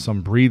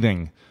some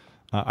breathing.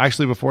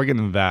 Actually, before I get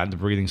into that, the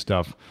breathing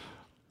stuff,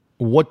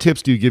 what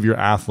tips do you give your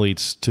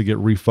athletes to get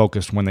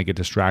refocused when they get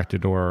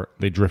distracted or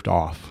they drift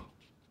off?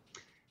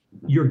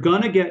 You're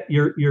gonna get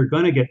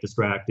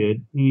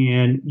distracted,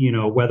 and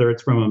whether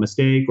it's from a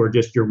mistake or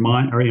just your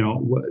mind, or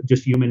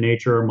just human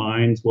nature, our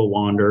minds will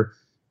wander.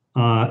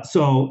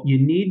 So you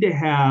need to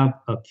have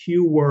a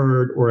cue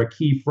word or a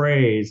key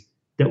phrase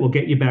that will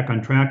get you back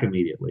on track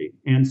immediately.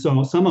 And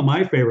so some of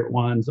my favorite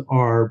ones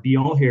are "be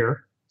all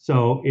here."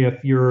 So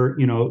if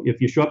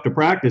you show up to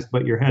practice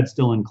but your head's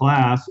still in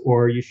class,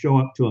 or you show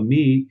up to a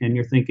meet and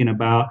you're thinking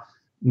about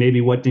maybe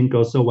what didn't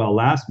go so well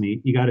last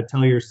meet, you got to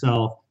tell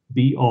yourself,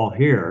 be all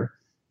here,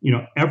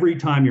 every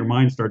time your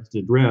mind starts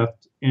to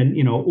drift, and,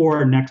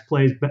 or next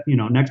play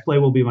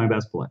will be my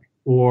best play,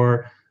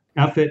 or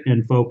F it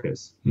and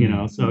focus,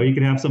 so you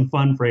can have some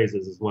fun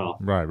phrases as well.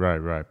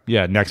 Right.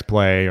 Yeah. Next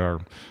play,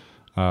 or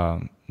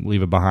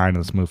leave it behind.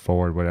 Let's move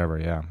forward, whatever.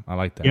 Yeah. I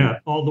like that. Yeah.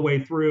 All the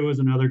way through is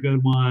another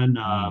good one.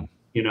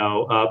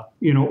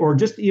 Or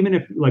just even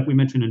if, like we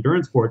mentioned,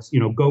 endurance sports,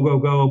 go, go,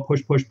 go,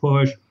 push, push,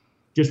 push.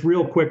 Just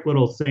real quick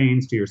little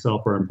sayings to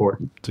yourself are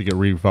important. To get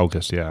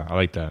refocused, yeah. I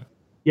like that.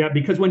 Yeah,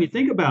 because when you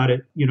think about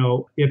it,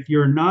 if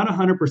you're not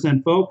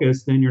 100%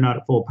 focused, then you're not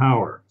at full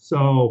power.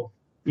 So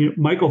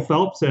Michael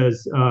Phelps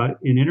says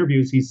in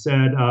interviews, he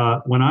said,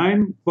 when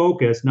I'm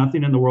focused,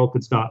 nothing in the world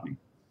could stop me.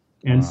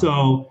 And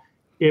so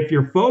if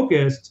you're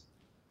focused,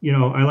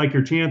 I like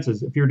your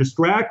chances. If you're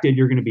distracted,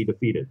 you're going to be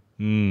defeated.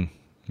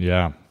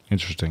 Yeah,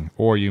 interesting.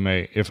 Or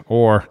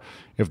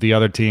if the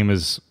other team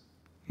is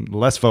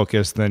less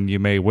focused, then you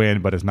may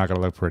win, but it's not going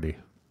to look pretty.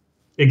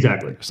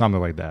 Exactly.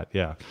 Something like that.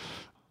 Yeah.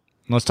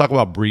 Let's talk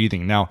about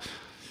breathing. Now,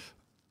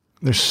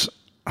 there's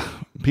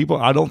people,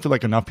 I don't feel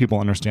like enough people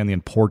understand the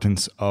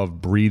importance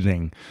of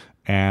breathing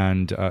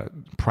and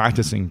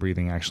practicing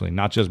breathing, actually,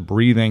 not just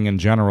breathing in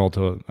general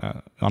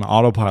on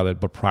autopilot,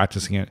 but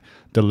practicing it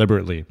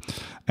deliberately.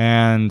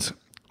 And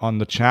on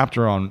the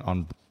chapter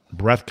on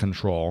breath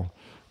control,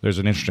 there's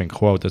an interesting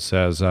quote that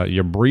says,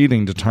 your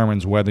breathing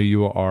determines whether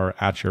you are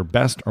at your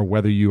best or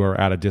whether you are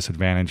at a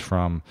disadvantage,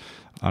 from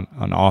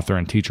an author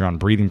and teacher on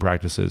breathing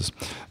practices.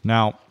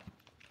 Now,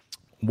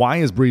 why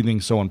is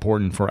breathing so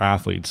important for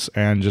athletes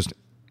and just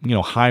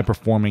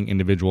high-performing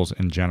individuals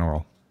in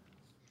general?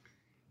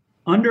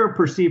 Under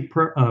perceived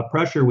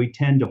pressure, we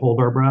tend to hold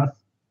our breath.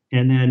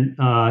 And then,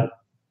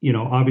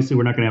 obviously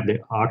we're not going to have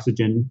the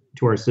oxygen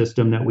to our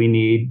system that we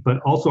need, but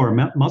also our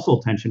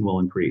muscle tension will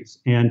increase.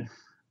 And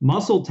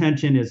muscle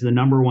tension is the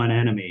number one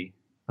enemy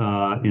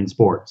in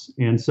sports.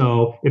 And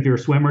so if you're a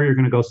swimmer, you're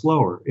going to go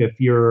slower. If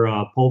you're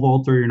a pole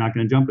vaulter, you're not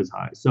going to jump as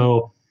high.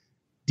 So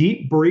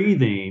deep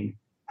breathing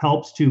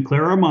helps to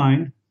clear our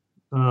mind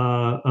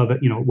of it,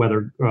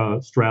 whether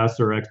stress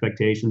or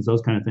expectations,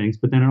 those kind of things,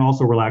 but then it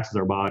also relaxes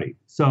our body.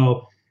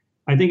 So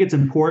I think it's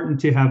important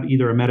to have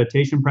either a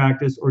meditation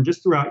practice or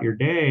just throughout your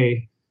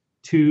day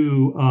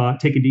to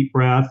take a deep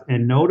breath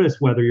and notice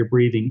whether you're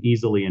breathing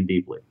easily and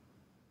deeply.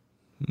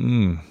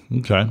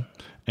 Okay.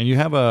 And you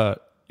have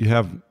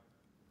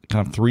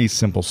kind of 3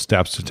 simple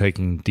steps to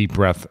taking deep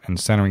breath and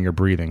centering your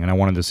breathing. And I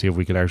wanted to see if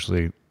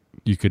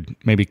you could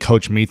maybe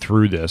coach me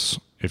through this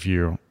if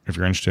you're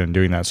interested in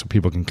doing that, so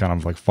people can kind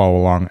of like follow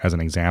along as an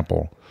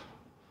example.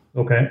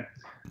 Okay.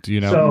 Do you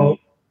know? So,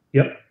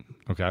 yep.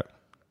 Okay.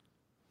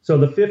 So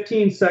the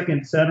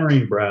 15-second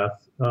centering breath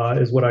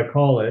is what I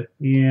call it.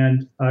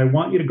 And I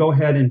want you to go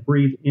ahead and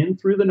breathe in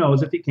through the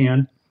nose if you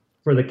can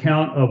for the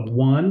count of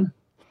 1,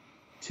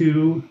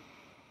 2,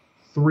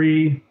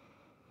 3,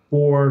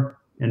 4,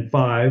 and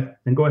 5.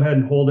 Then go ahead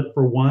and hold it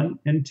for 1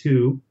 and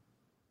 2.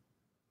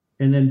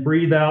 And then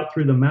breathe out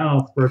through the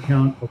mouth for a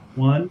count of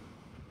 1,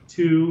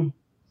 2,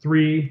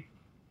 3,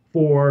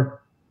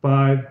 4,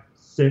 5,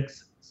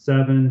 6,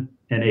 7,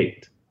 and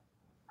 8.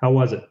 How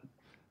was it?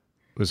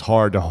 It was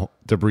hard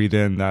to breathe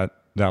in that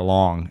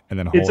long and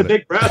then hold it. It's a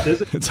big breath,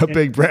 isn't it? It's a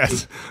big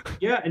breath.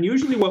 Yeah, and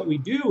usually what we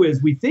do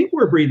is we think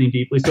we're breathing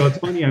deeply. So it's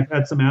funny, I've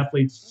had some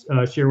athletes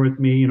share with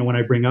me, when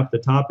I bring up the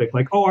topic,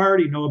 like, oh, I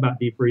already know about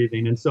deep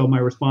breathing. And so my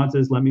response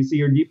is, let me see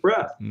your deep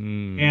breath.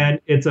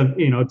 And it's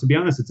to be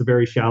honest, it's a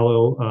very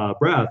shallow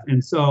breath.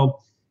 And so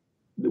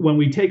when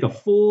we take a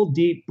full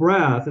deep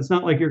breath, it's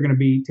not like you're going to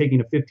be taking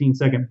a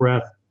 15-second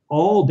breath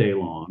all day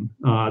long.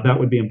 That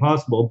would be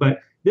impossible. But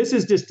this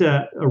is just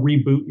to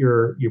reboot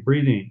your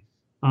breathing.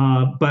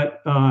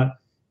 But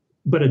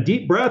a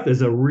deep breath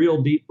is a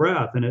real deep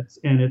breath, and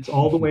it's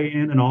all the way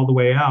in and all the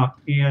way out.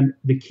 And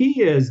the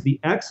key is the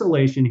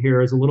exhalation here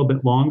is a little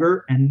bit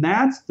longer, and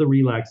that's the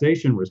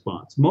relaxation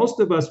response. Most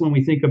of us, when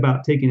we think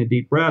about taking a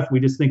deep breath, we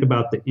just think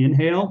about the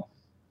inhale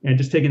and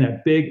just taking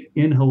that big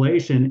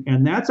inhalation,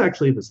 and that's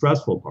actually the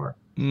stressful part.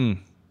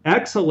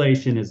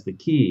 Exhalation is the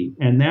key,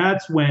 and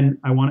that's when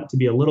I want it to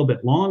be a little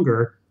bit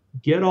longer,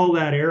 get all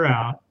that air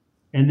out,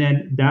 and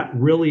then that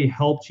really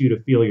helps you to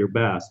feel your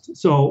best.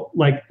 So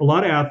like a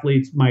lot of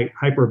athletes might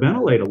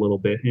hyperventilate a little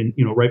bit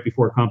right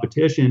before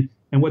competition.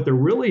 And what they're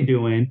really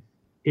doing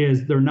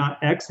is they're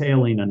not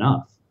exhaling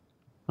enough.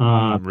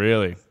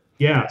 Really?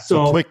 Yeah.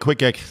 So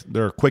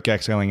they're quick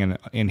exhaling and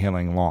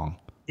inhaling long.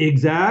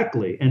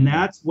 Exactly. And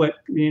that's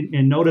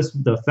and notice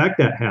the effect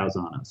that has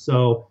on us.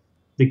 So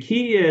the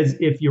key is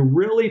if you're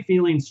really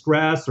feeling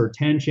stress or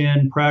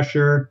tension,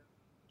 pressure,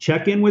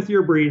 check in with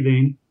your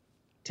breathing.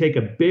 Take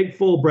a big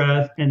full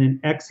breath and then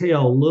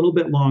exhale a little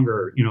bit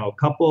longer, a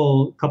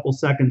couple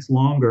seconds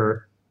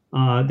longer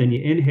than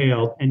you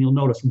inhaled, and you'll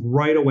notice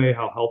right away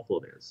how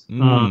helpful it is.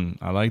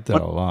 I like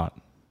that a lot.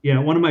 Yeah,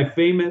 one of my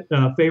favorite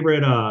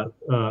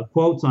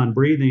quotes on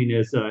breathing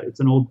is it's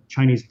an old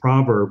Chinese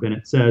proverb, and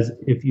it says,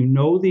 "If you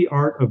know the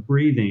art of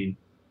breathing,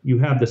 you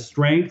have the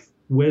strength,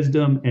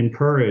 wisdom, and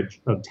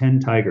courage of 10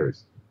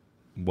 tigers."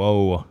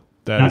 Whoa,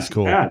 that is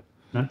cool.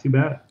 Not too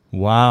bad.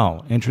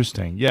 Wow,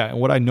 interesting. Yeah, and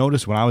what I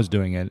noticed when I was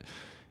doing it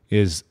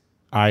is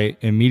I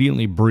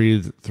immediately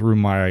breathed through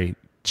my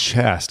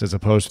chest as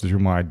opposed to through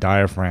my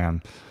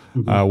diaphragm,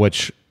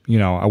 which,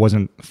 I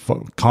wasn't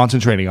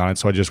concentrating on it,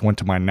 so I just went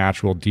to my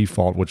natural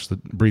default, which is the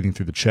breathing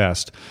through the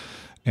chest.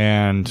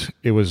 And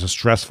it was a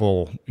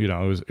stressful,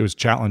 it was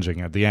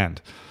challenging at the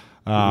end.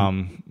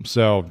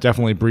 So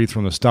definitely breathe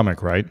from the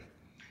stomach, right?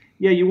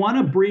 Yeah, you want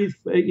to breathe,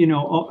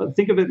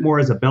 think of it more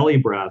as a belly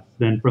breath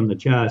than from the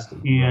chest.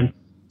 And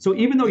so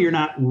even though you're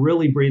not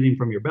really breathing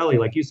from your belly,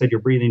 like you said,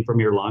 you're breathing from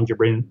your lungs, you're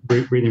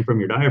breathing from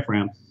your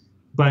diaphragm,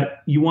 but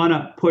you want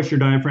to push your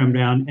diaphragm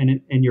down,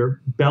 and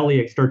your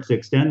belly starts to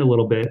extend a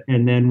little bit,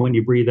 and then when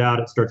you breathe out,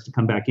 it starts to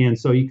come back in.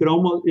 So you could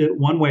almost,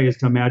 one way is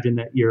to imagine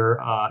that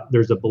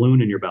there's a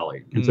balloon in your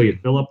belly, and so you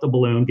fill up the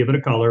balloon, give it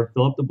a color,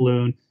 fill up the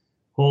balloon,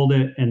 hold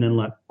it, and then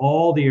let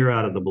all the air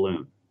out of the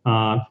balloon.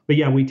 But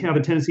yeah, we have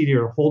a tendency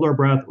to hold our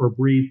breath or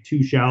breathe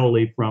too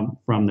shallowly from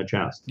the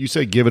chest. You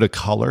say give it a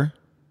color?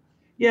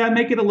 Yeah,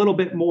 make it a little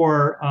bit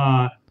more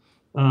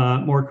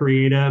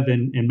creative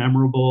and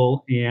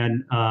memorable,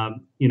 and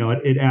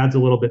it adds a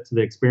little bit to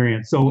the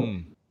experience. So,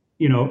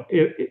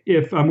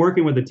 if I'm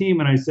working with a team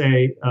and I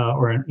say,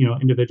 or an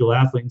individual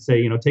athlete, and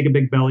say, take a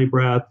big belly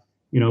breath,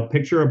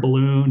 picture a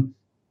balloon,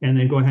 and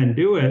then go ahead and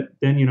do it,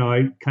 then,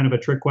 I kind of a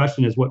trick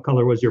question is, what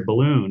color was your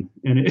balloon?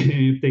 And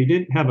if they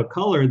didn't have a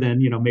color,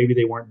 then, maybe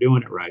they weren't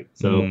doing it right.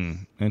 So,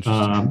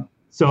 interesting.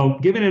 So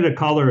giving it a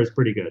color is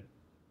pretty good.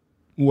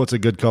 What's a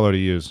good color to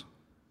use?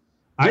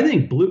 I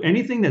think blue,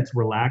 anything that's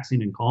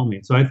relaxing and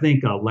calming. So I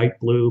think light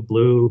blue,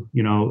 something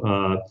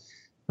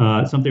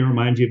that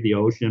reminds you of the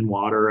ocean,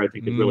 water, I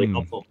think is really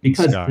helpful.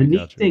 Because the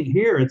neat thing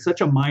here, it's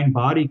such a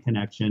mind-body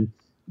connection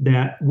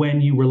that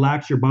when you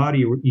relax your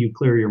body, you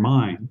clear your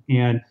mind.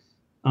 And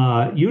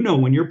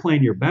when you're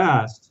playing your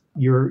best,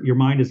 your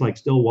mind is like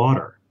still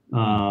water.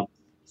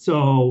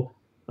 So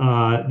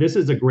this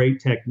is a great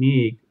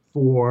technique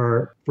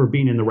for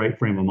being in the right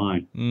frame of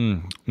mind.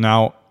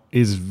 Now,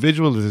 is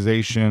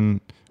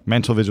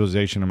mental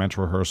visualization or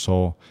mental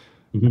rehearsal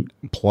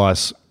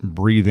plus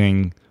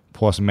breathing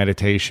plus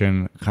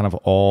meditation could it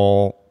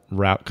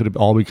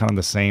all be kind of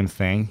the same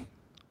thing?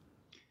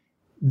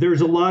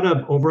 There's a lot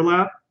of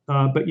overlap.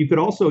 But you could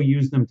also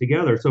use them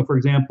together. So, for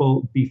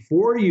example,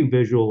 before you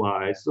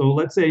visualize, so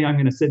let's say I'm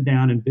going to sit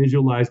down and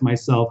visualize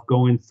myself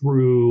going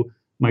through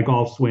my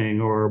golf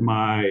swing or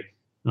my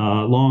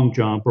long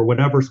jump or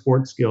whatever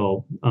sports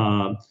skill.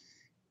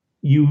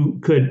 You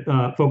could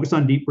focus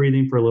on deep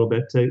breathing for a little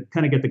bit to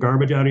kind of get the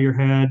garbage out of your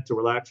head, to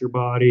relax your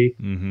body,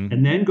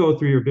 and then go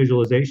through your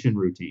visualization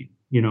routine,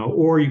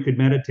 or you could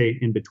meditate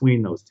in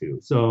between those two.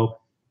 So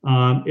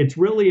it's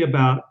really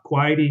about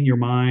quieting your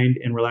mind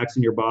and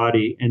relaxing your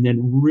body. And then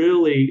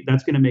really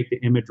that's going to make the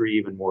imagery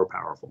even more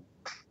powerful.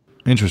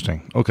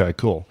 Interesting. Okay,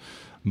 cool.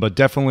 But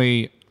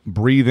definitely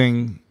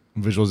breathing,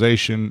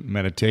 visualization,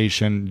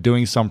 meditation,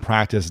 doing some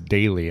practice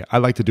daily. I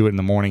like to do it in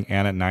the morning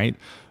and at night,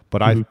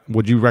 but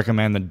would you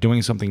recommend that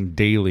doing something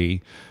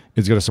daily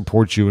is going to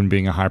support you in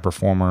being a high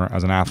performer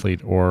as an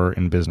athlete or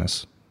in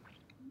business?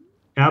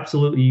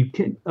 Absolutely. You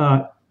can,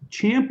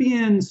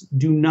 champions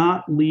do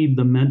not leave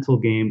the mental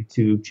game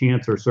to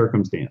chance or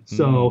circumstance.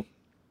 So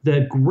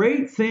the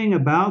great thing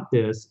about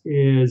this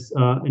is,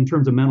 in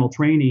terms of mental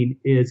training,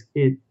 is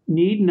it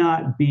need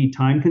not be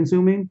time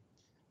consuming.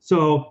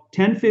 So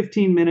 10,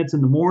 15 minutes in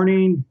the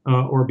morning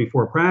or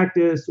before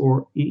practice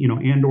or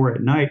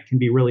at night can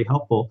be really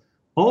helpful.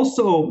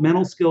 Also,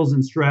 mental skills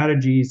and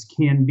strategies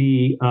can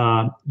be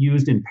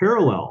used in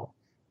parallel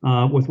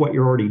with what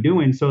you're already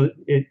doing, so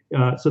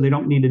they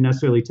don't need to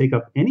necessarily take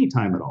up any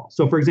time at all.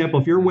 So, for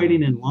example, if you're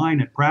waiting in line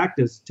at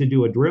practice to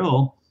do a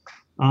drill,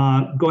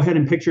 go ahead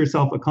and picture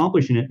yourself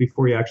accomplishing it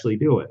before you actually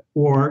do it.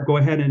 Or go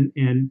ahead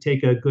and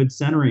take a good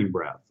centering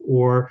breath,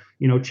 or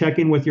check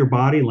in with your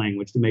body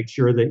language to make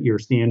sure that you're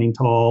standing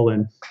tall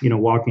and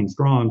walking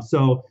strong.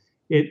 So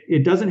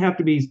it doesn't have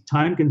to be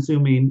time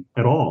consuming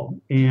at all.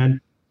 And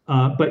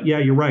but yeah,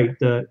 you're right.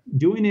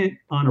 Doing it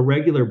on a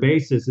regular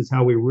basis is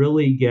how we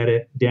really get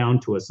it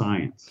down to a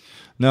science.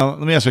 Now,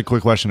 let me ask you a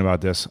quick question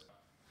about this.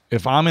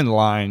 If I'm in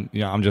line,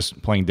 I'm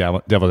just playing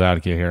devil's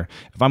advocate here.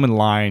 If I'm in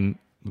line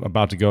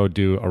about to go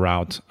do a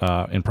route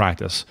in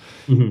practice,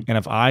 and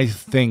if I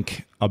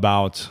think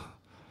about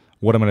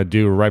what I'm going to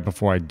do right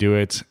before I do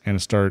it and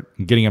start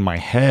getting in my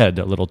head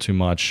a little too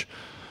much,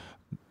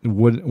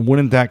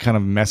 wouldn't that kind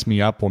of mess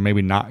me up, or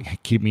maybe not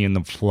keep me in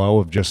the flow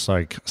of just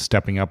like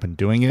stepping up and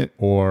doing it?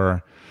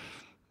 Or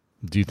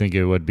do you think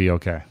it would be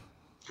okay?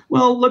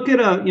 Well, look at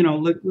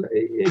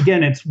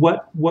again, it's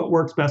what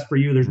works best for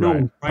you. There's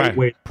no right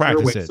way to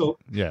practice it. So,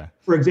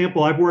 for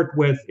example, I've worked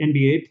with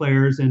NBA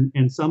players, and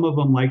some of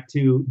them like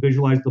to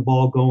visualize the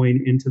ball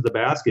going into the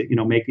basket,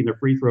 making their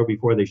free throw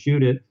before they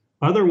shoot it.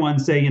 Other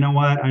ones say, I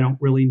don't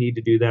really need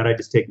to do that. I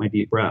just take my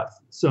deep breath.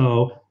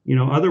 So,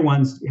 other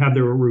ones have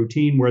their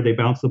routine where they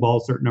bounce the ball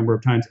a certain number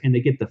of times and they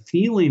get the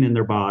feeling in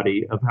their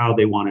body of how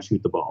they want to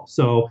shoot the ball.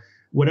 So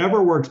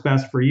whatever works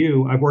best for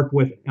you. I've worked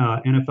with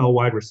NFL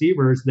wide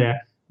receivers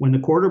that when the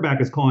quarterback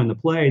is calling the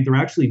play, they're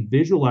actually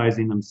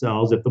visualizing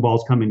themselves. If the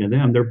ball's coming to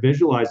them, they're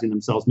visualizing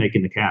themselves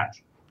making the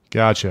catch.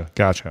 Gotcha.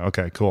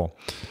 Okay, cool.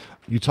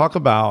 You talk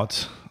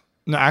about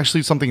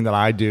actually something that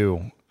I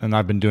do, and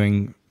I've been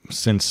doing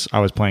since I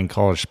was playing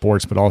college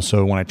sports, but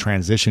also when I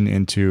transitioned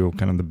into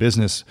kind of the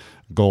business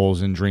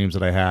goals and dreams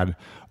that I had,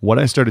 what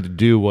I started to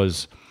do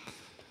was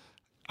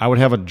I would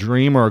have a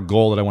dream or a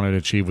goal that I wanted to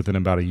achieve within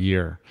about a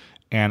year.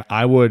 And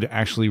I would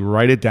actually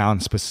write it down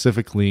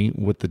specifically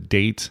with the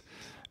date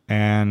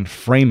and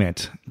frame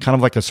it kind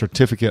of like a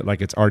certificate,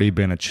 like it's already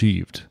been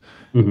achieved.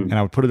 And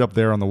I would put it up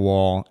there on the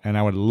wall, and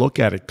I would look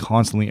at it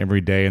constantly every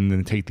day and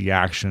then take the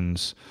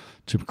actions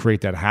to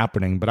create that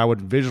happening. But I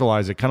would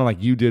visualize it kind of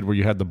like you did, where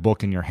you had the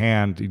book in your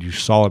hand, you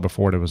saw it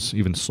before it was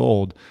even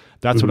sold.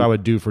 That's what I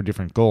would do for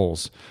different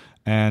goals.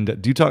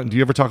 And do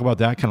you ever talk about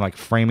that, kind of like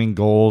framing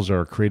goals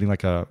or creating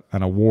like an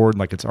award,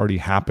 like it's already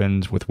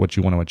happened with what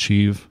you want to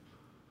achieve?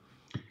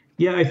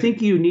 Yeah, I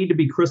think you need to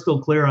be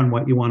crystal clear on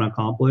what you want to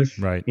accomplish.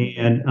 Right.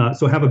 And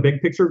so have a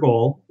big picture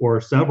goal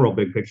or several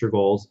big picture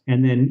goals,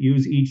 and then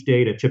use each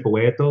day to chip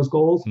away at those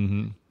goals.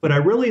 But I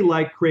really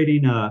like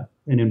creating an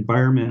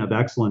environment of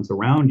excellence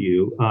around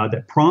you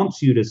that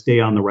prompts you to stay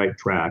on the right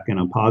track and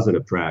a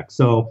positive track.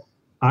 So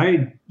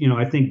I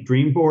think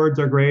dream boards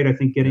are great. I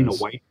think getting a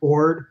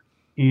whiteboard,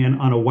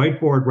 and on a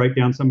whiteboard, write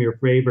down some of your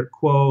favorite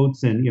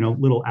quotes and,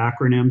 little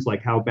acronyms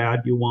like how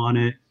bad you want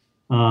it.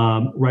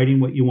 Writing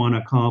what you want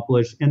to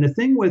accomplish. And the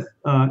thing with,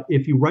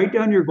 if you write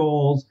down your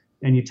goals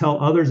and you tell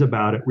others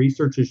about it,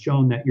 research has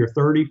shown that you're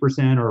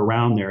 30% or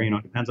around there, it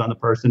depends on the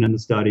person and the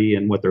study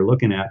and what they're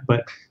looking at,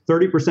 but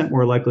 30%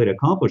 more likely to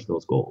accomplish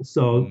those goals.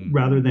 So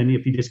rather than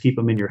if you just keep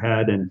them in your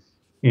head and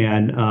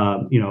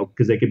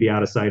because they could be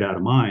out of sight, out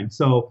of mind.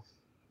 So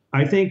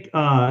I think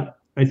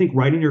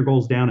writing your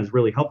goals down is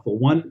really helpful.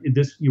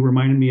 You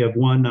reminded me of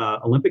one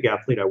Olympic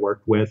athlete I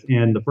worked with,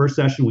 and the first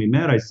session we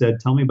met, I said,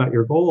 "Tell me about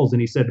your goals."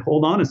 And he said,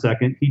 "Hold on a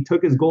second." He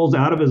took his goals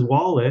out of his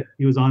wallet.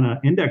 He was on an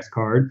index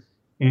card,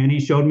 and he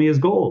showed me his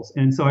goals.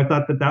 And so I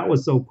thought that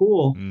was so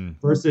cool.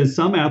 Versus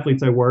some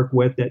athletes I work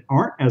with that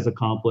aren't as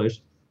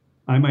accomplished,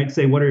 I might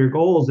say, "What are your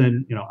goals?"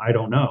 And I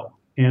don't know.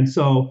 And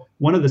so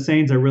one of the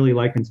sayings I really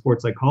like in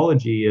sports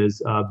psychology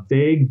is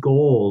vague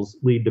goals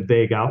lead to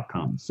vague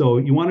outcomes. So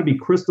you want to be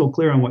crystal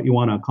clear on what you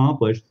want to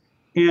accomplish.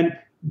 And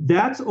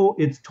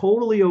it's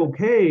totally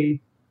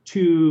okay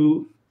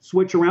to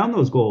switch around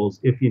those goals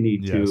if you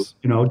need to,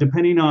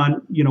 depending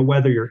on,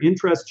 whether your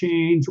interests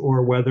change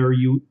or whether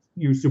you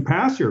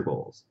surpass your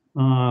goals.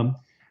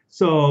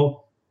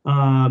 So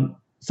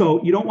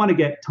you don't want to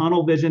get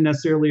tunnel vision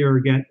necessarily or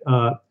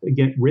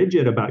get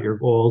rigid about your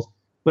goals.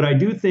 But I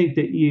do think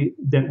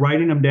that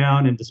writing them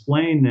down and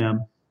displaying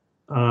them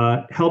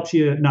helps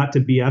you not to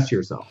BS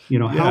yourself.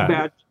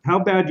 How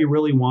bad you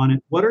really want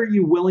it. What are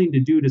you willing to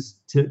do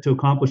to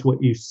accomplish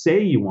what you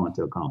say you want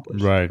to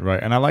accomplish? Right.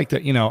 And I like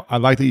that. I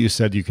like that you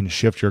said you can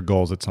shift your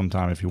goals at some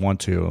time if you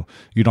want to.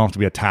 You don't have to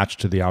be attached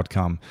to the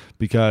outcome,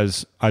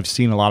 because I've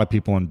seen a lot of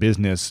people in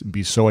business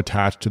be so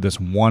attached to this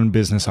one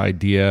business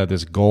idea,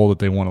 this goal that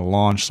they want to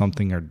launch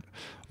something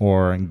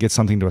or get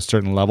something to a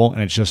certain level,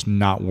 and it's just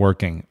not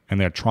working. And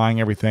they're trying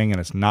everything and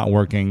it's not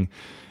working.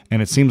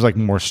 And it seems like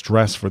more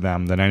stress for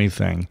them than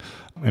anything.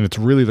 And it's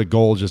really the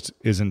goal just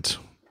isn't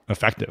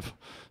effective.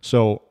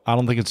 So I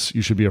don't think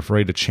you should be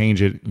afraid to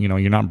change it.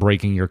 You're not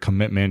breaking your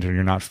commitment or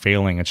you're not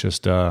failing. It's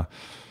just you're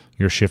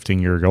shifting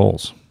your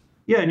goals.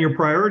 Yeah, and your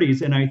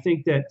priorities. And I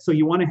think that, so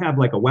you want to have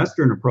like a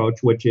Western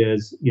approach, which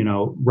is,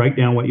 write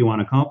down what you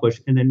want to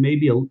accomplish, and then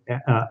maybe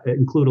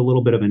include a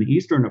little bit of an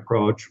Eastern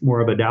approach,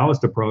 more of a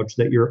Taoist approach,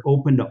 that you're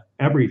open to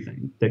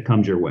everything that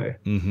comes your way.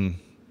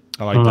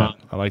 I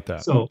like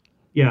that. So,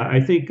 yeah,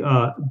 I think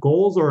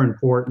goals are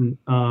important,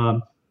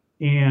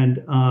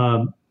 and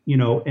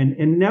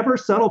never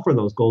settle for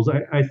those goals.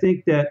 I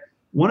think that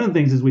one of the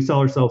things is we sell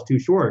ourselves too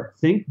short.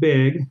 Think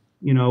big,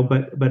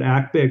 but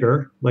act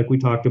bigger, like we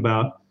talked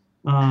about.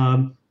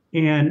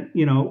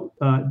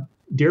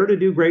 Dare to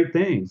do great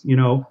things.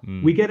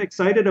 We get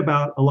excited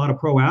about a lot of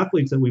pro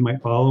athletes that we might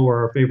follow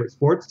or our favorite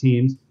sports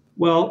teams.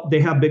 Well,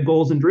 they have big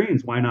goals and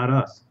dreams. Why not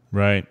us?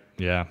 Right.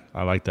 Yeah,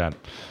 I like that.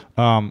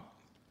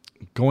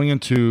 Going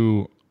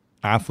into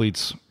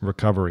athletes'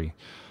 recovery,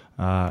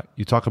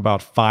 you talk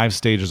about 5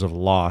 stages of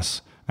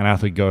loss an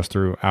athlete goes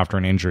through after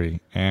an injury.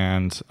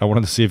 And I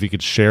wanted to see if you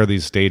could share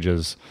these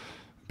stages,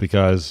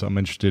 because I'm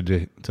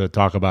interested to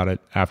talk about it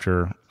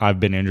after I've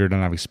been injured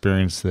and I've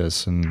experienced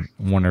this, and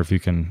wonder if you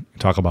can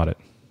talk about it.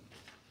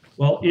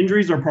 Well,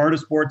 injuries are part of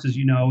sports, as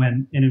you know.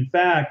 And in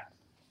fact,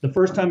 the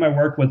first time I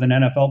worked with an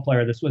NFL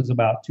player, this was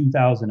about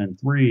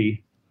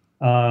 2003,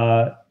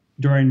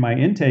 during my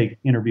intake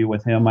interview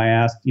with him, I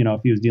asked,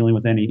 if he was dealing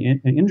with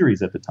any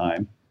injuries at the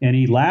time. And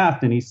he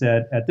laughed and he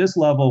said, "At this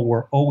level,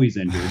 we're always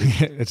injured.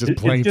 It's just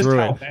playing through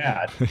it. It's just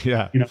how bad."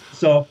 Yeah.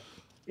 So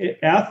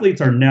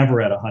athletes are never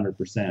at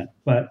 100%.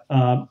 But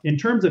in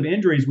terms of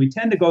injuries, we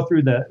tend to go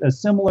through a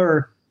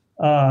similar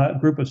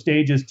group of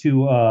stages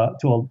to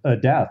a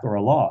death or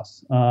a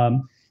loss.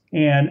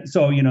 And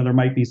so, there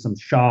might be some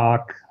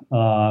shock,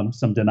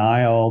 some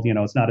denial.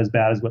 It's not as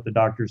bad as what the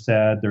doctor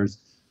said. There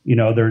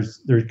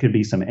could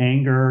be some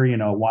anger.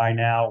 Why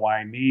now?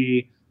 Why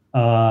me?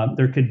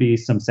 There could be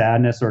some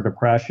sadness or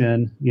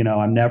depression.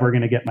 I'm never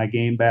going to get my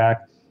game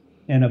back.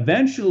 And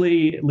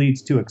eventually it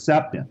leads to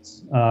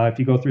acceptance if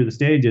you go through the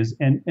stages.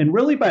 And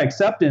really by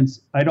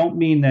acceptance, I don't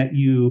mean that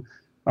you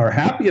are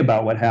happy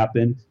about what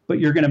happened, but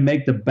you're going to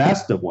make the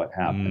best of what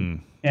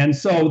happened. And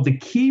so the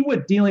key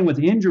with dealing with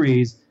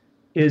injuries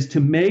is to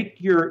make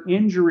your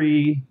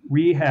injury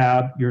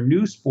rehab your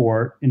new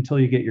sport until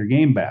you get your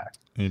game back.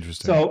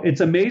 Interesting. So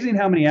it's amazing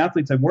how many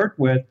athletes I've worked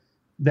with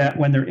that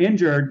when they're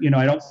injured,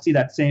 I don't see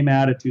that same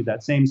attitude,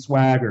 that same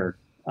swagger.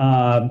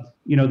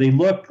 They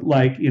look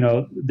like,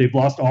 they've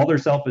lost all their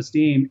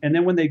self-esteem. And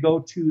then when they go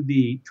to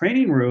the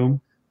training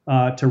room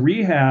to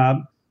rehab,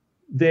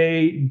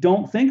 they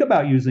don't think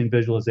about using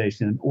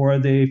visualization, or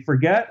they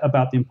forget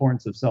about the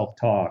importance of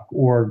self-talk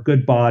or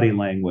good body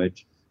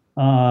language.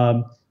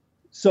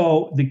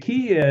 So the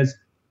key is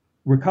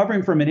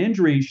recovering from an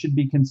injury should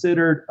be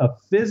considered a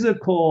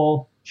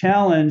physical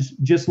challenge,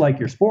 just like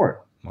your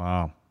sport.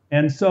 Wow.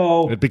 And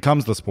so it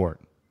becomes the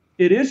sport.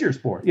 It is your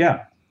sport.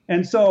 Yeah.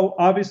 And so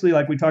obviously,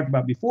 like we talked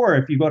about before,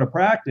 if you go to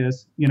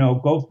practice,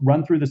 go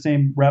run through the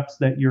same reps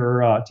that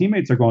your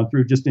teammates are going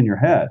through just in your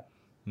head.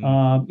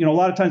 A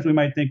lot of times we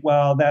might think,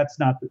 well, that's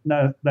not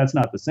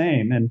the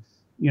same. And,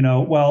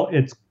 well,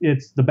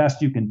 it's the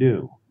best you can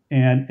do,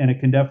 and it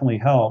can definitely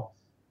help.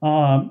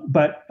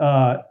 But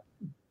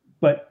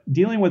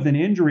dealing with an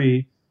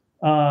injury,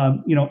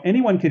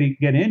 anyone could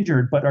get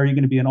injured, but are you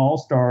going to be an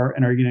all-star,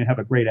 and are you going to have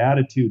a great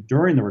attitude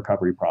during the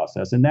recovery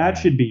process? And that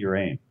should be your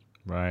aim.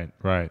 Right.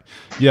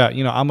 Yeah.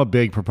 I'm a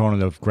big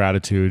proponent of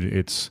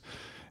gratitude.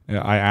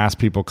 I ask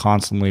people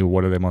constantly,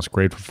 what are they most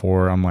grateful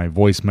for on my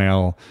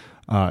voicemail?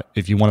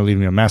 If you want to leave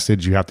me a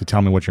message, you have to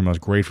tell me what you're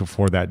most grateful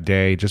for that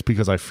day, just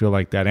because I feel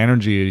like that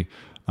energy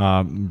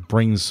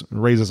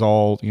raises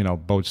all,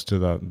 boats to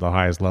the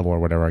highest level or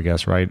whatever, I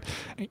guess, right?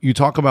 You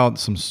talk about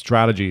some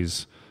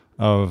strategies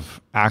of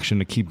action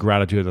to keep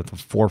gratitude at the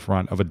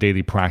forefront of a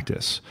daily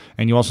practice.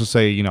 And you also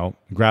say,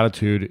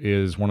 gratitude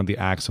is one of the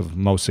acts of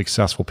most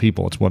successful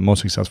people. It's what most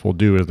successful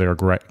do, is they're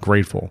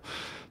grateful.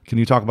 Can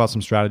you talk about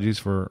some strategies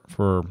for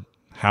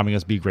having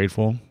us be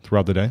grateful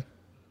throughout the day?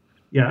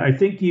 Yeah, I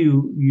think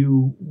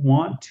you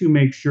want to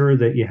make sure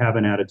that you have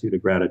an attitude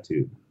of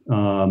gratitude,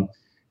 not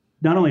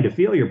only to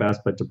feel your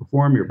best, but to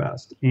perform your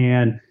best.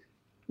 And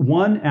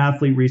one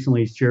athlete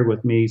recently shared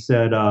with me,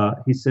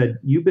 he said,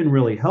 you've been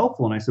really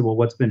helpful. And I said, well,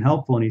 what's been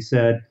helpful? And he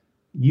said,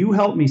 you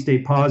helped me stay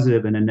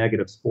positive in a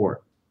negative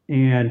sport.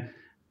 And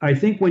I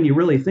think when you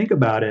really think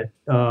about it,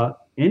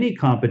 any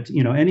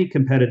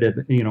competitive,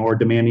 or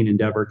demanding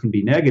endeavor can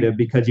be negative,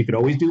 because you could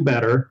always do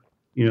better.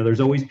 There's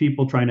always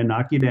people trying to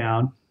knock you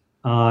down.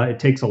 It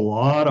takes a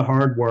lot of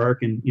hard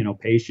work and,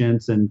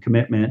 patience and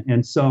commitment.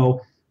 And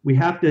so we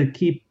have to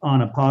keep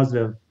on a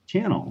positive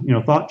channel,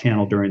 thought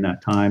channel during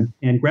that time.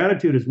 And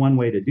gratitude is one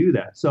way to do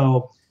that.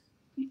 So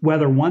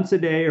whether once a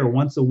day or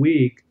once a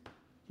week,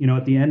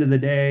 at the end of the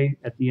day,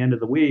 at the end of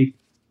the week,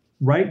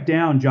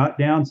 jot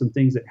down some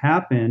things that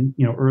happen,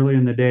 earlier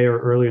in the day or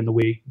earlier in the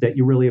week that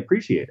you really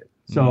appreciated.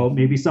 So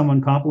maybe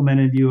someone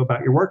complimented you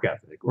about your work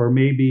ethic, or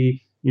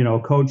maybe, a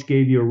coach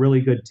gave you a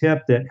really good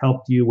tip that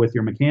helped you with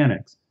your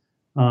mechanics.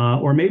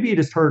 Or maybe you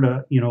just heard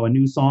a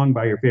new song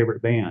by your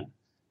favorite band.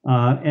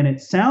 And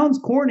it sounds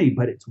corny,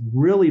 but it's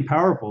really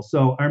powerful.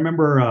 So I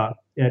remember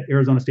at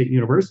Arizona State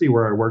University,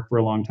 where I worked for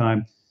a long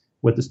time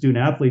with the student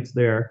athletes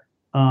there,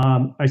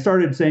 I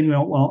started saying,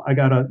 well, I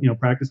got to,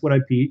 practice what I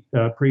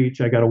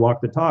preach. I got to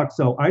walk the talk.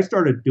 So I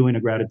started doing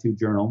a gratitude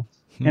journal.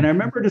 And I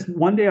remember just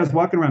one day I was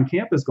walking around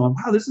campus going,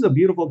 wow, this is a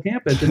beautiful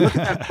campus. And look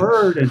at that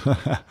bird.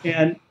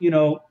 And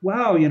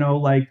wow,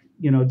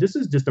 this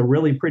is just a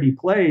really pretty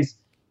place.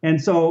 And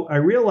so I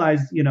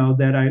realized,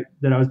 that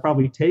I was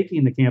probably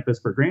taking the campus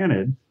for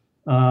granted.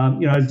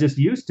 I was just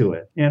used to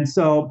it. And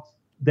so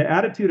the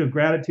attitude of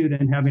gratitude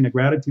and having a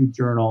gratitude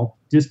journal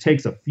just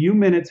takes a few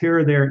minutes here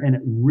or there, and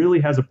it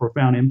really has a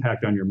profound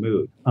impact on your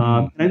mood.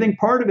 And I think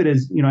part of it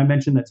is, I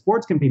mentioned that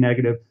sports can be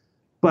negative,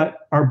 but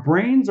our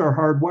brains are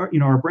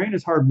hardwired. Our brain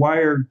is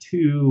hardwired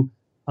to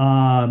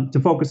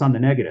focus on the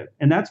negative,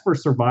 and that's for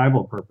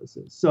survival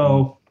purposes.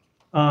 So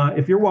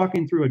if you're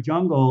walking through a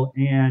jungle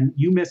and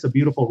you miss a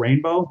beautiful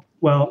rainbow,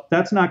 well,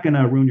 that's not going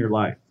to ruin your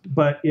life.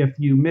 But if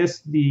you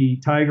miss the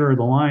tiger or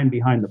the lion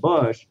behind the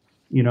bush,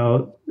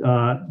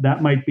 that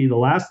might be the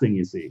last thing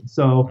you see.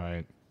 So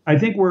right. I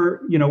think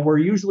we're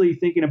usually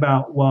thinking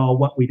about, well,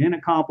 what we didn't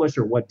accomplish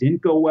or what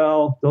didn't go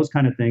well, those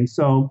kind of things.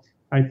 So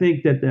I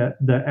think that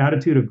the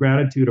attitude of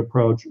gratitude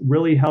approach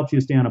really helps you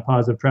stay on a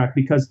positive track,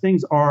 because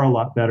things are a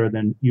lot better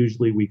than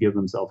usually we give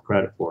themselves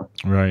credit for.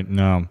 Right.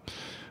 No.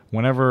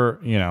 Whenever,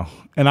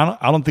 and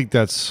I don't think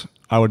that's,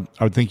 I would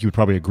think you would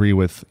probably agree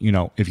with,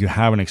 if you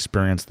have an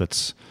experience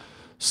that's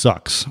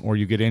sucks, or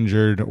you get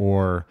injured,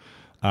 or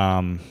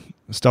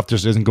stuff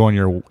just isn't going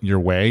your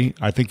way,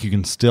 I think you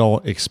can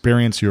still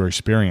experience your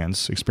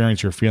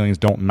feelings.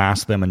 Don't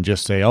mask them and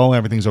just say, oh,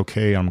 everything's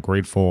okay, I'm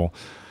grateful.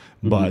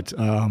 Mm-hmm.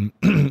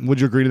 But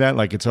would you agree to that?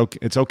 Like it's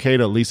okay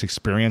to at least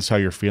experience how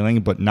you're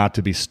feeling, but not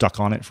to be stuck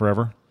on it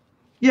forever?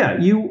 Yeah,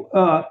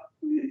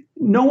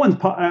 no one's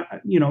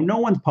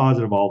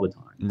positive all the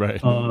time.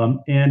 Right.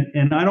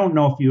 And I don't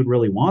know if you would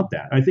really want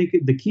that. I think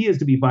the key is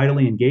to be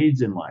vitally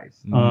engaged in life.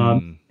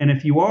 And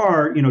if you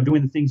are,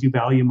 doing the things you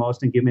value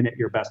most and giving it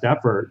your best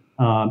effort,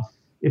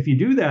 if you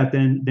do that,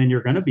 then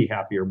you're going to be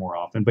happier more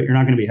often, but you're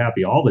not going to be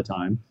happy all the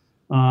time.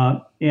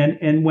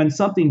 And when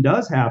something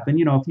does happen,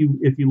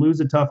 if you lose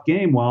a tough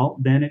game, well,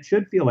 then it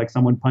should feel like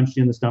someone punched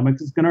you in the stomach.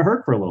 It's going to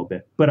hurt for a little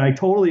bit. But I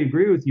totally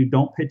agree with you.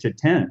 Don't pitch a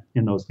tent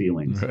in those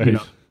feelings. Right.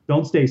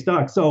 Don't stay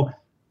stuck. So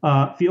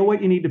feel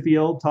what you need to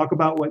feel, talk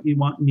about what you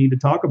need to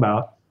talk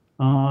about.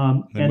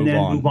 and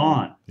then move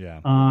on. Yeah.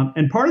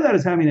 And part of that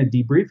is having a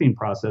debriefing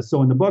process.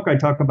 So in the book, I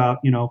talk about,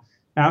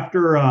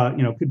 after,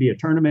 could be a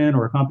tournament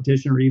or a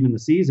competition or even the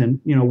season,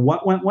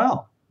 what went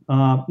well.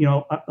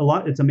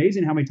 It's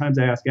amazing how many times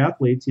I ask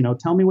athletes,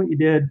 tell me what you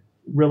did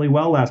really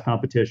well last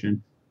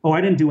competition. Oh,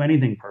 I didn't do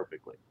anything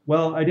perfectly.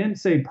 Well, I didn't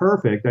say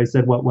perfect. I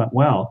said what went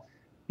well.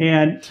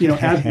 And,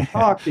 as we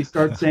talk, they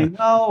start saying,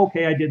 oh,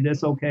 okay, I did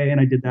this okay, and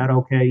I did that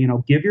okay.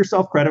 Give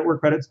yourself credit where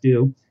credit's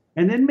due.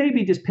 And then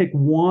maybe just pick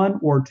one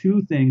or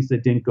two things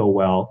that didn't go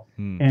well.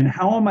 And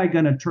how am I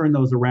going to turn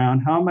those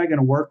around? How am I going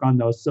to work on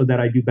those so that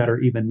I do better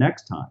even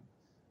next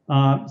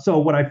time? So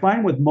what I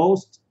find with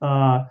most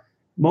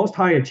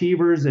high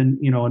achievers and,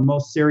 and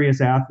most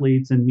serious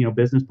athletes and,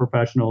 business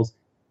professionals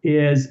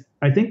is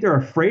I think they're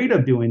afraid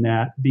of doing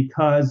that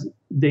because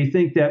they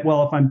think that,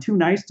 well, if I'm too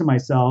nice to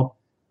myself,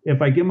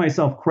 if I give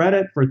myself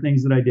credit for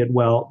things that I did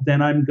well,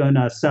 then I'm going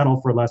to settle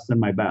for less than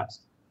my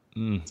best.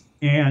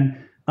 And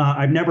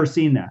I've never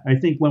seen that. I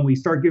think when we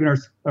start giving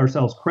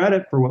ourselves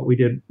credit for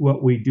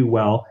what we do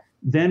well,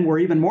 then we're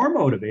even more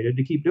motivated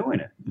to keep doing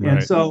it. Right.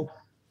 And so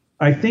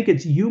I think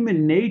it's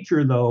human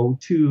nature, though,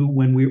 to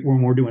when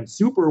we're doing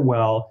super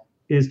well,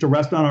 is to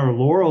rest on our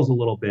laurels a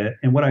little bit.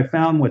 And what I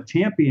found with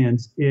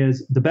champions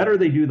is the better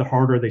they do, the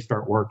harder they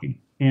start working.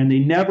 And they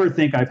never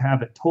think I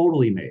have it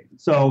totally made.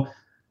 So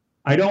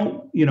I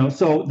don't,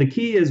 so the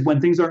key is when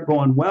things aren't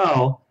going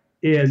well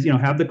is,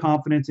 have the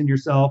confidence in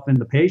yourself and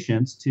the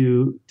patience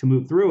to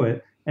move through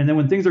it. And then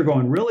when things are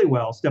going really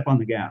well, step on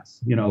the gas,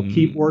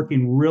 keep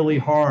working really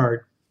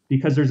hard,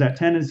 because there's that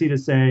tendency to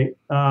say,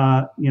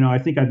 I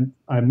think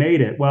I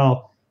made it.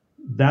 Well,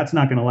 that's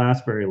not going to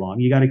last very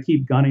long. You got to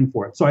keep gunning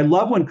for it. So I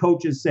love when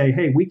coaches say,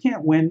 hey, we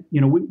can't win.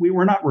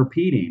 We're not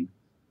repeating.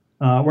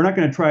 We're not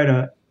going to try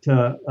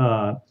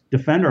to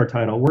defend our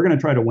title. We're going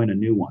to try to win a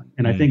new one.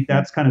 And I think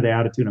that's kind of the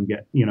attitude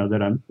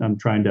I'm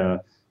trying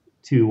to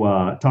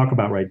talk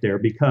about right there,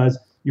 because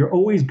you're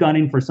always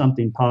gunning for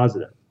something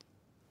positive.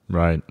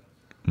 Right.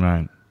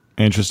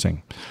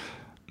 Interesting.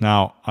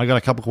 Now, I got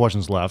a couple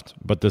questions left,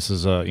 but this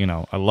is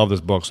I love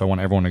this book, so I want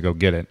everyone to go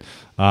get it.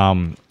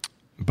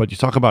 But you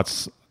talk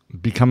about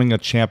becoming a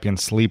champion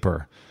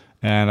sleeper,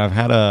 and I've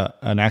had a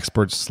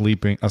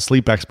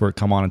sleep expert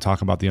come on and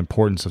talk about the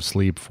importance of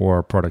sleep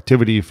for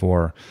productivity,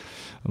 for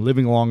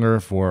living longer,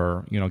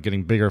 for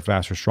getting bigger,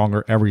 faster,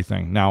 stronger,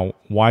 everything. Now,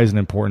 why is it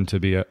important to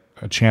be a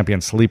champion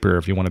sleeper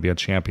if you want to be a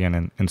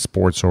champion in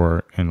sports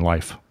or in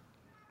life?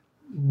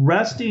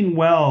 Resting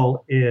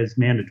well is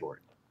mandatory,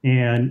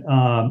 and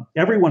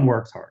everyone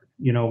works hard.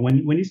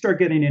 When you start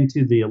getting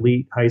into the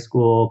elite high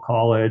school,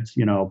 college,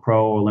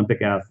 pro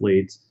Olympic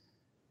athletes,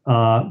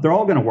 they're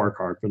all going to work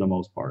hard for the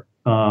most part.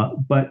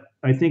 But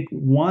I think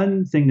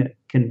one thing that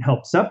can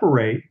help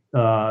separate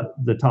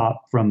the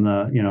top from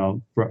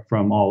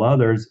from all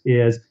others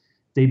is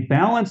they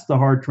balance the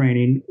hard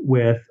training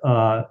with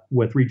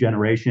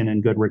regeneration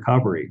and good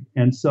recovery.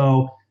 And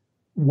so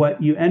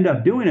what you end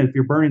up doing, if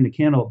you're burning the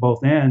candle at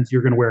both ends,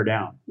 you're going to wear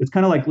down. It's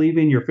kind of like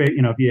leaving your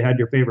if you had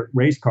your favorite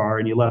race car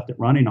and you left it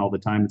running all the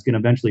time, it's going to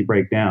eventually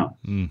break down.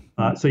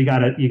 So you got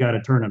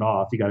to turn it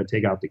off. You got to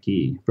take out the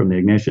key from the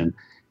ignition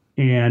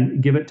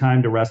and give it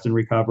time to rest and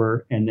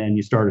recover, and then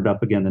you start it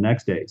up again the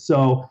next day.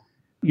 So,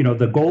 the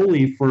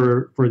goalie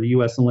for the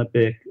U.S.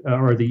 Olympic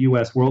or the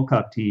U.S. World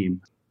Cup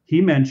team,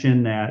 he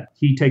mentioned that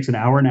he takes an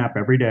hour nap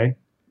every day,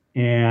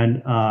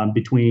 and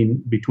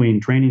between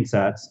training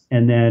sets,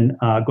 and then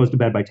goes to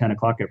bed by 10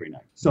 o'clock every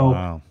night.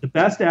 So the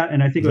best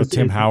and I think it was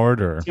Tim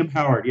Howard or Tim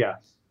Howard, yeah.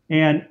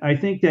 And I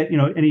think that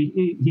and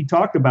he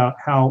talked about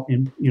how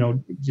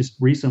just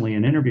recently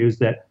in interviews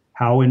that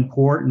how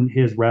important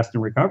his rest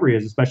and recovery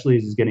is, especially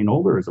as he's getting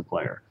older as a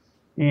player.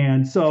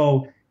 And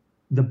so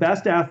the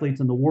best athletes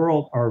in the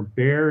world are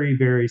very,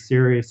 very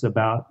serious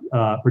about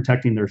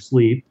protecting their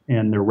sleep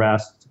and their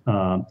rest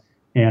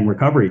and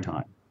recovery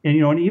time.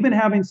 And, and even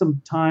having some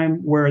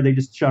time where they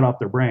just shut off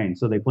their brain.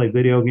 So they play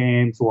video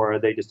games or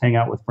they just hang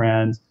out with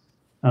friends,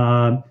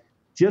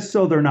 just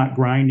so they're not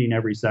grinding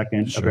every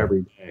second of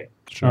every day.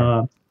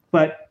 Sure.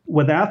 But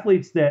with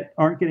athletes that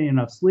aren't getting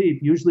enough sleep,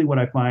 usually what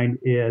I find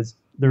is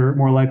they're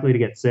more likely to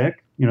get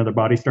sick. Their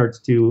body starts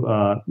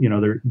to,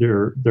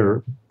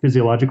 their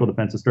physiological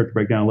defenses start to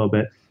break down a little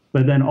bit,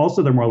 but then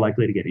also they're more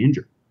likely to get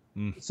injured.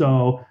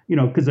 So,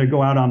 because they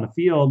go out on the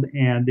field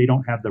and they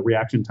don't have the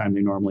reaction time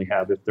they normally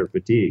have if they're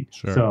fatigued.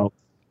 Sure.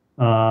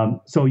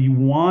 So you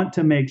want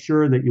to make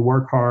sure that you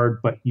work hard,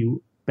 but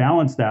you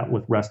balance that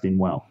with resting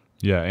well.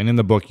 Yeah, and in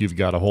the book, you've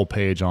got a whole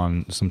page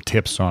on some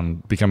tips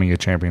on becoming a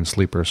champion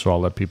sleeper, so I'll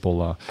let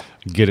people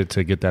get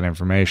that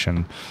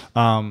information.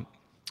 Last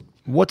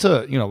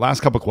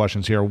couple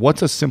questions here.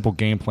 What's a simple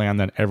game plan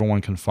that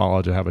everyone can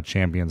follow to have a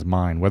champion's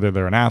mind, whether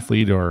they're an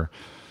athlete or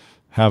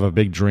have a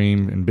big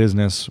dream in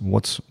business?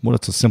 What's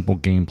a simple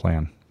game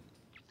plan?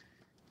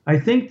 I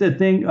think the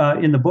thing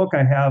in the book,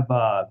 I have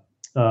a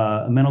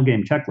mental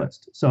game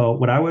checklist. So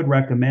what I would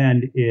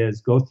recommend is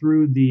go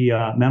through the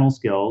mental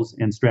skills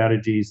and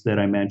strategies that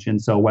I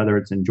mentioned. So whether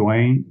it's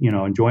enjoyment,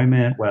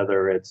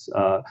 whether it's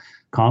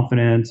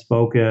confidence,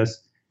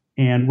 focus,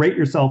 and rate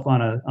yourself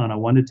on a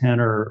 1 to 10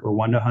 or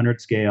 1 to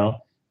 100 scale,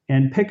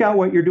 and pick out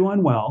what you're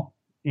doing well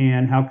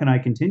and how can I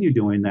continue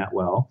doing that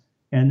well.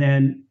 And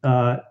then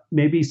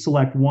maybe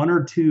select 1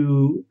 or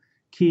 2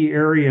 key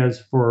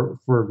areas for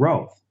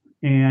growth.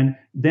 And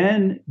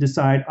then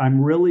decide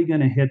I'm really going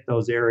to hit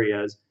those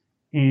areas,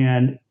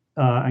 and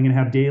I'm going to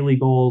have daily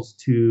goals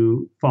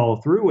to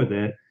follow through with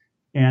it.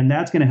 And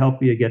that's going to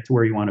help you get to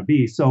where you want to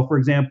be. So, for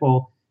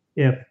example,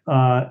 if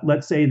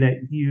let's say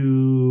that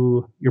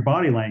your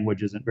body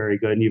language isn't very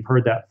good, and you've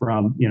heard that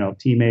from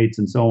teammates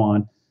and so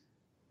on,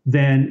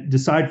 then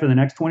decide for the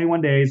next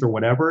 21 days or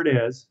whatever it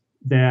is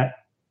that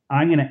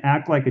I'm going to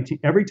act like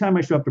every time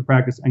I show up to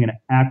practice, I'm going to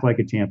act like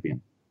a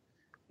champion.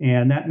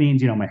 And that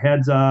means, my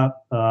head's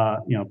up,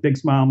 big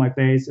smile on my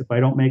face. If I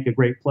don't make a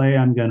great play,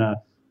 I'm going to,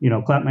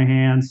 clap my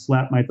hands,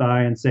 slap my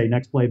thigh and say,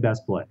 next play,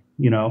 best play,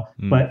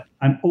 but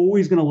I'm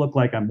always going to look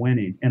like I'm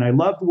winning. And I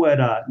loved what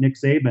Nick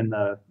Saban,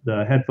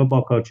 the head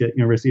football coach at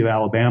University of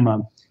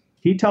Alabama,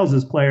 he tells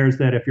his players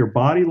that if your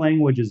body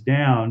language is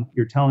down,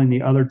 you're telling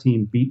the other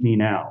team, beat me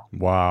now.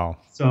 Wow.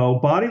 So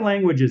body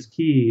language is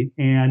key,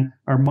 and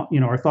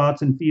our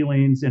thoughts and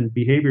feelings and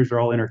behaviors are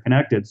all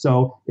interconnected.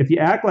 So if you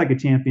act like a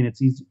champion, it's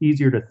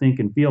easier to think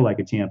and feel like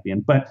a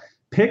champion. But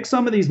pick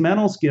some of these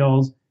mental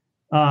skills.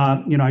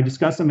 I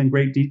discuss them in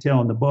great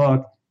detail in the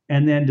book,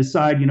 and then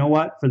decide,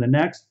 for the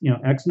next,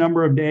 X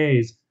number of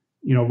days,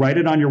 write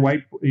it on your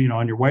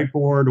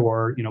whiteboard,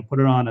 or, put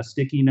it on a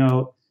sticky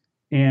note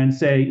and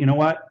say,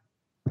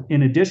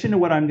 in addition to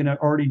what I'm going to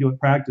already do at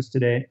practice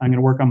today, I'm going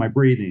to work on my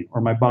breathing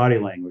or my body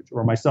language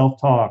or my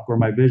self-talk or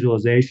my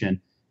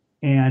visualization.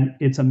 And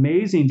it's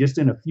amazing just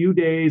in a few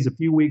days, a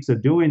few weeks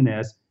of doing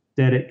this,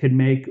 that it could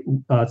make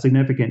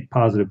significant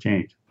positive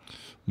change.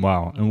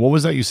 Wow. And what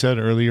was that you said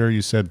earlier?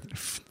 You said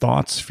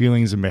thoughts,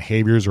 feelings, and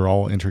behaviors are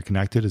all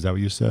interconnected. Is that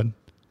what you said?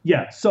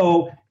 Yeah.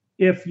 So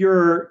if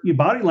your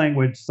body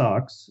language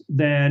sucks,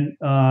 then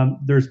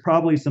there's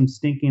probably some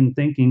stinking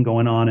thinking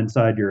going on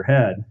inside your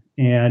head.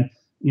 And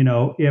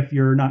if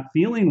you're not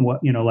feeling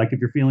like if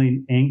you're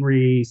feeling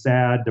angry,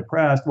 sad,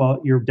 depressed,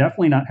 well, you're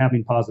definitely not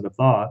having positive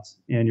thoughts,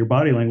 and your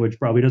body language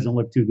probably doesn't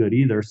look too good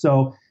either.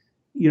 So,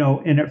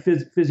 and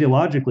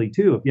physiologically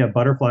too, if you have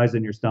butterflies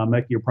in your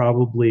stomach, you're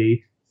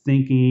probably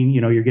thinking,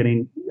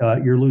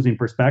 you're losing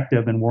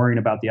perspective and worrying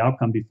about the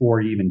outcome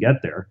before you even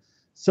get there.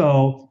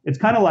 So it's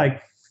kind of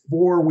like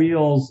 4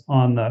 wheels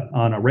on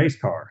a race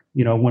car.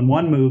 When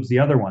one moves, the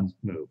other ones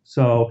move.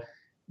 So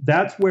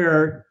that's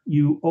where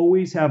you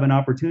always have an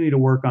opportunity to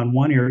work on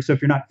one area. So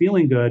if you're not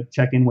feeling good,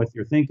 check in with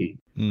your thinking.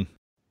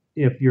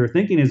 If your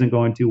thinking isn't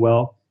going too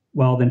well,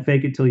 then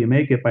fake it till you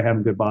make it by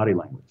having good body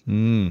language.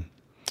 Man,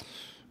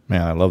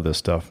 I love this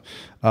stuff.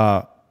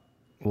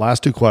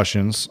 Last 2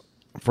 questions.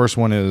 First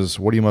one is,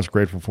 what are you most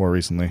grateful for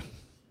recently?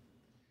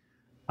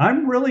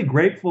 I'm really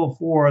grateful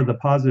for the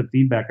positive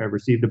feedback I've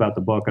received about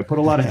the book. I put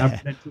a lot of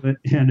effort into it,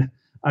 and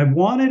I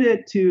wanted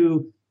it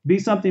to be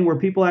something where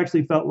people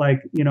actually felt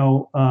like,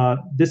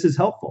 this is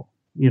helpful.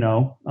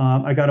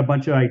 I got a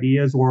bunch of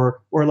ideas, or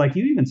like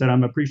you even said,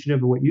 I'm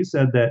appreciative of what you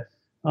said, that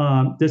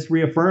this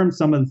reaffirms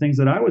some of the things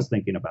that I was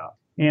thinking about.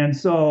 And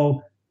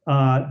so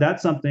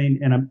that's something,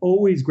 and I'm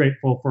always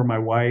grateful for my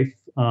wife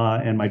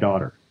and my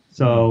daughter.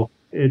 So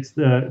it's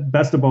the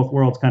best of both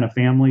worlds, kind of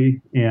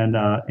family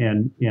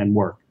and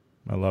work.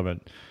 I love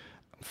it.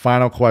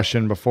 Final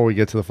question before we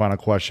get to the final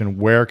question: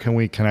 where can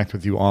we connect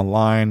with you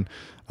online?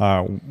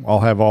 I'll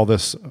have all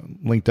this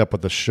linked up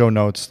with the show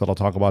notes that I'll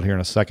talk about here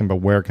in a second, but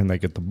where can they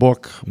get the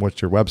book?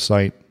 What's your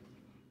website?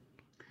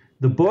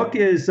 The book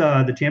is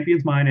The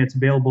Champion's Mind. It's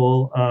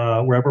available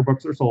wherever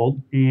books are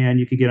sold, and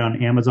you can get it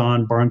on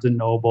Amazon, Barnes &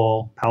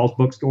 Noble, Powell's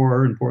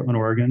Bookstore in Portland,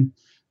 Oregon,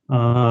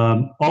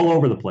 all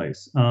over the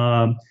place.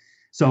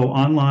 So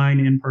online,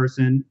 in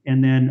person.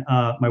 And then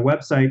my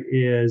website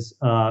is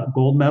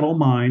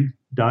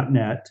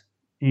goldmedalmind.net.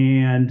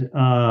 And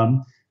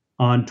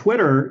on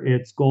Twitter,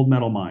 it's Gold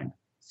Medal Mind.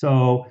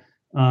 So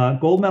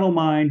Gold Medal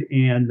Mind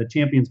and the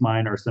Champion's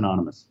Mind are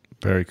synonymous.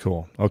 Very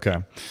cool. Okay.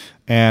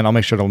 And I'll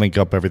make sure to link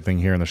up everything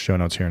here in the show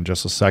notes here in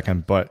just a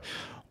second. But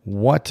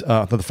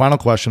the final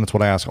question, it's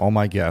what I ask all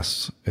my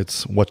guests.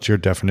 It's, what's your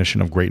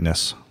definition of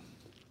greatness?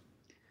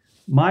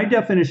 My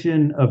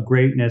definition of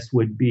greatness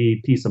would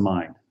be peace of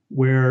mind,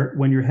 where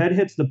when your head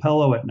hits the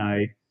pillow at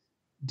night,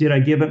 did I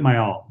give it my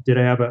all? Did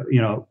I have a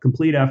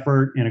complete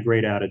effort and a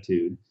great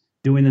attitude,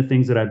 doing the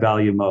things that I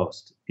value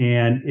most?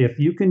 And if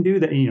you can do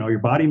that, your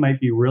body might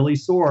be really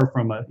sore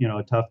from a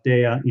tough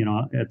day, at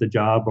the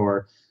job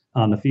or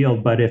on the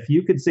field. But if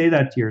you could say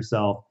that to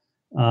yourself,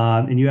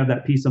 and you have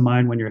that peace of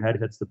mind when your head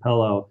hits the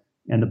pillow,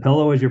 and the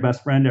pillow is your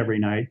best friend every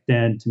night,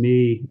 then to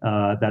me,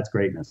 that's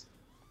greatness.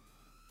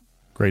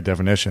 Great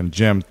definition.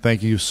 Jim,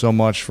 thank you so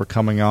much for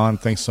coming on.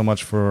 Thanks so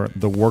much for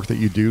the work that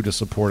you do to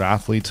support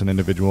athletes and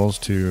individuals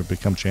to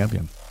become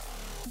champion.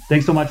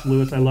 Thanks so much,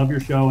 Lewis. I love your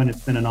show, and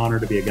it's been an honor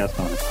to be a guest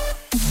on it.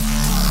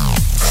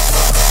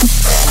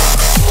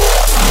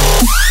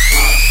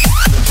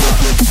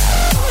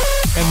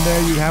 And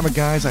there you have it,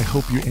 guys. I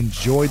hope you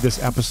enjoyed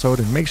this episode,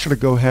 and make sure to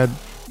go ahead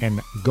and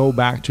go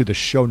back to the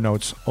show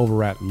notes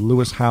over at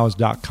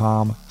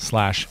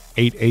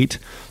lewishowes.com/88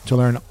 to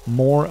learn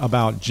more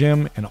about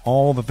Jim and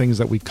all the things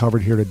that we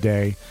covered here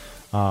today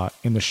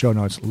in the show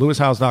notes.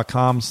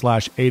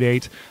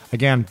 lewishowes.com/88.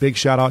 Again, big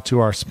shout out to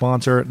our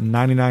sponsor,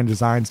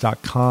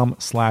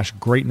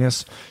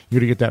 99designs.com/greatness. You're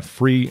going to get that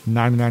free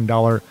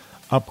 $99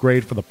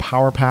 upgrade for the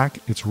Power Pack.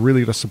 It's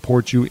really to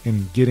support you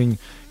in getting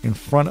in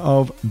front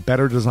of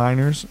better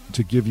designers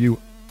to give you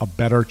a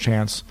better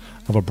chance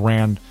of a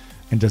brand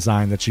and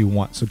design that you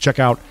want. So check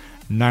out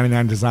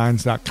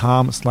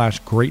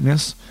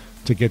 99designs.com/greatness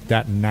to get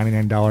that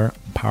 $99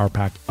 Power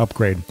Pack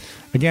upgrade.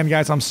 Again,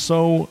 guys, I'm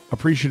so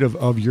appreciative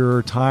of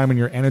your time and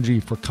your energy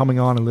for coming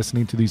on and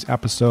listening to these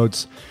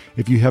episodes.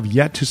 If you have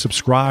yet to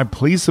subscribe,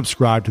 please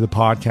subscribe to the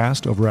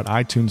podcast over at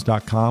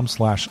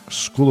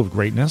itunes.com/School of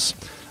Greatness.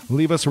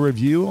 Leave us a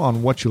review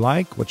on what you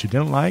like, what you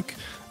didn't like.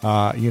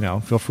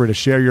 Feel free to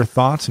share your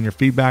thoughts, and your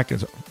feedback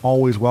is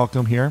always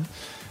welcome here.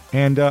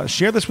 And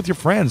share this with your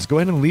friends. Go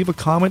ahead and leave a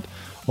comment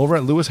over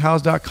at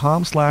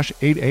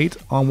lewishowes.com/88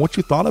 on what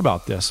you thought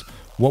about this.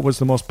 What was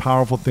the most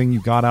powerful thing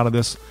you got out of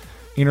this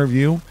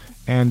interview?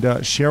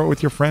 And share it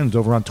with your friends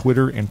over on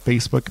Twitter and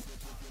Facebook.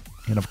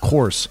 And of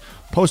course,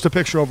 post a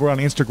picture over on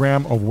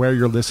Instagram of where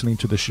you're listening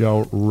to the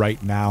show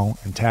right now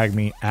and tag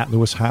me at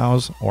Lewis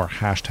Howes or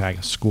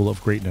hashtag School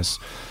of Greatness.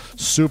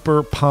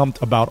 Super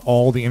pumped about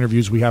all the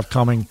interviews we have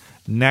coming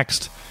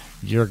next.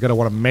 You're going to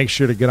want to make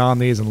sure to get on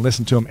these and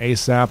listen to them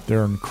ASAP.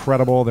 They're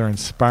incredible. They're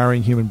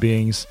inspiring human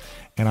beings,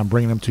 and I'm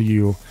bringing them to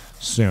you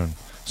soon.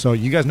 So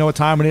you guys know what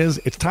time it is.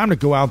 It's time to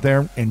go out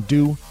there and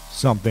do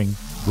something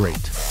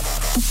great.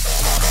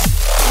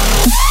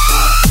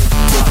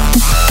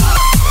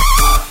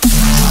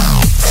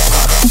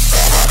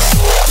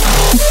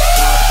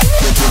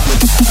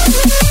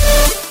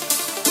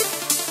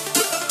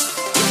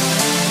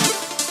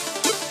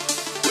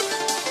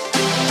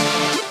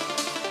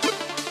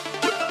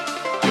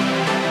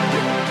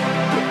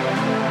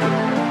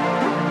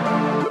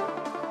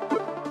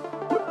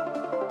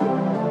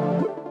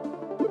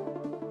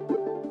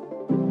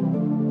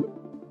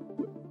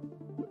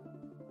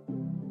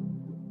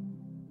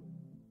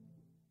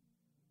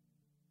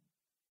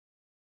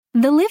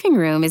 The living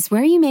room is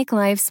where you make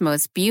life's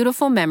most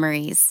beautiful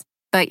memories.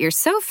 But your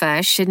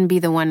sofa shouldn't be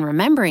the one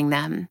remembering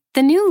them.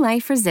 The new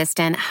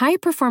life-resistant,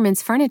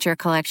 high-performance furniture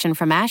collection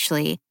from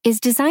Ashley is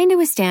designed to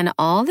withstand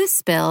all the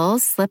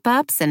spills,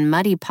 slip-ups, and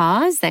muddy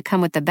paws that come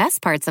with the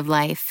best parts of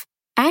life.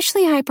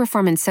 Ashley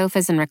high-performance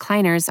sofas and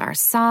recliners are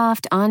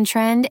soft,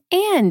 on-trend,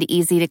 and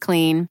easy to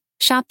clean.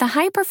 Shop the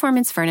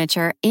high-performance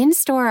furniture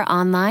in-store or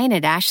online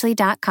at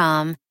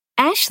ashley.com.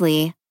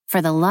 Ashley,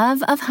 for the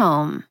love of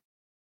home.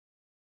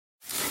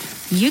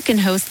 You can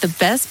host the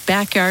best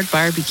backyard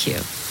barbecue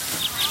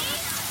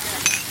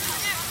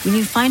when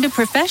you find a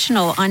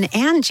professional on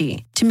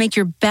Angie to make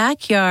your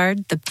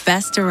backyard the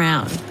best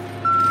around.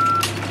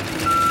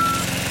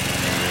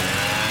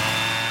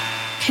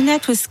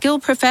 Connect with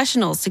skilled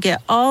professionals to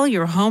get all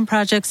your home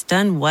projects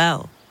done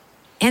well.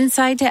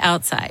 Inside to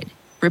outside,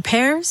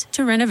 repairs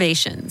to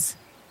renovations.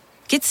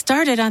 Get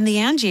started on the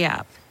Angie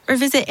app or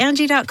visit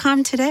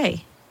Angie.com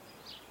today.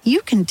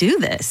 You can do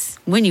this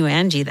when you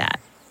Angie that.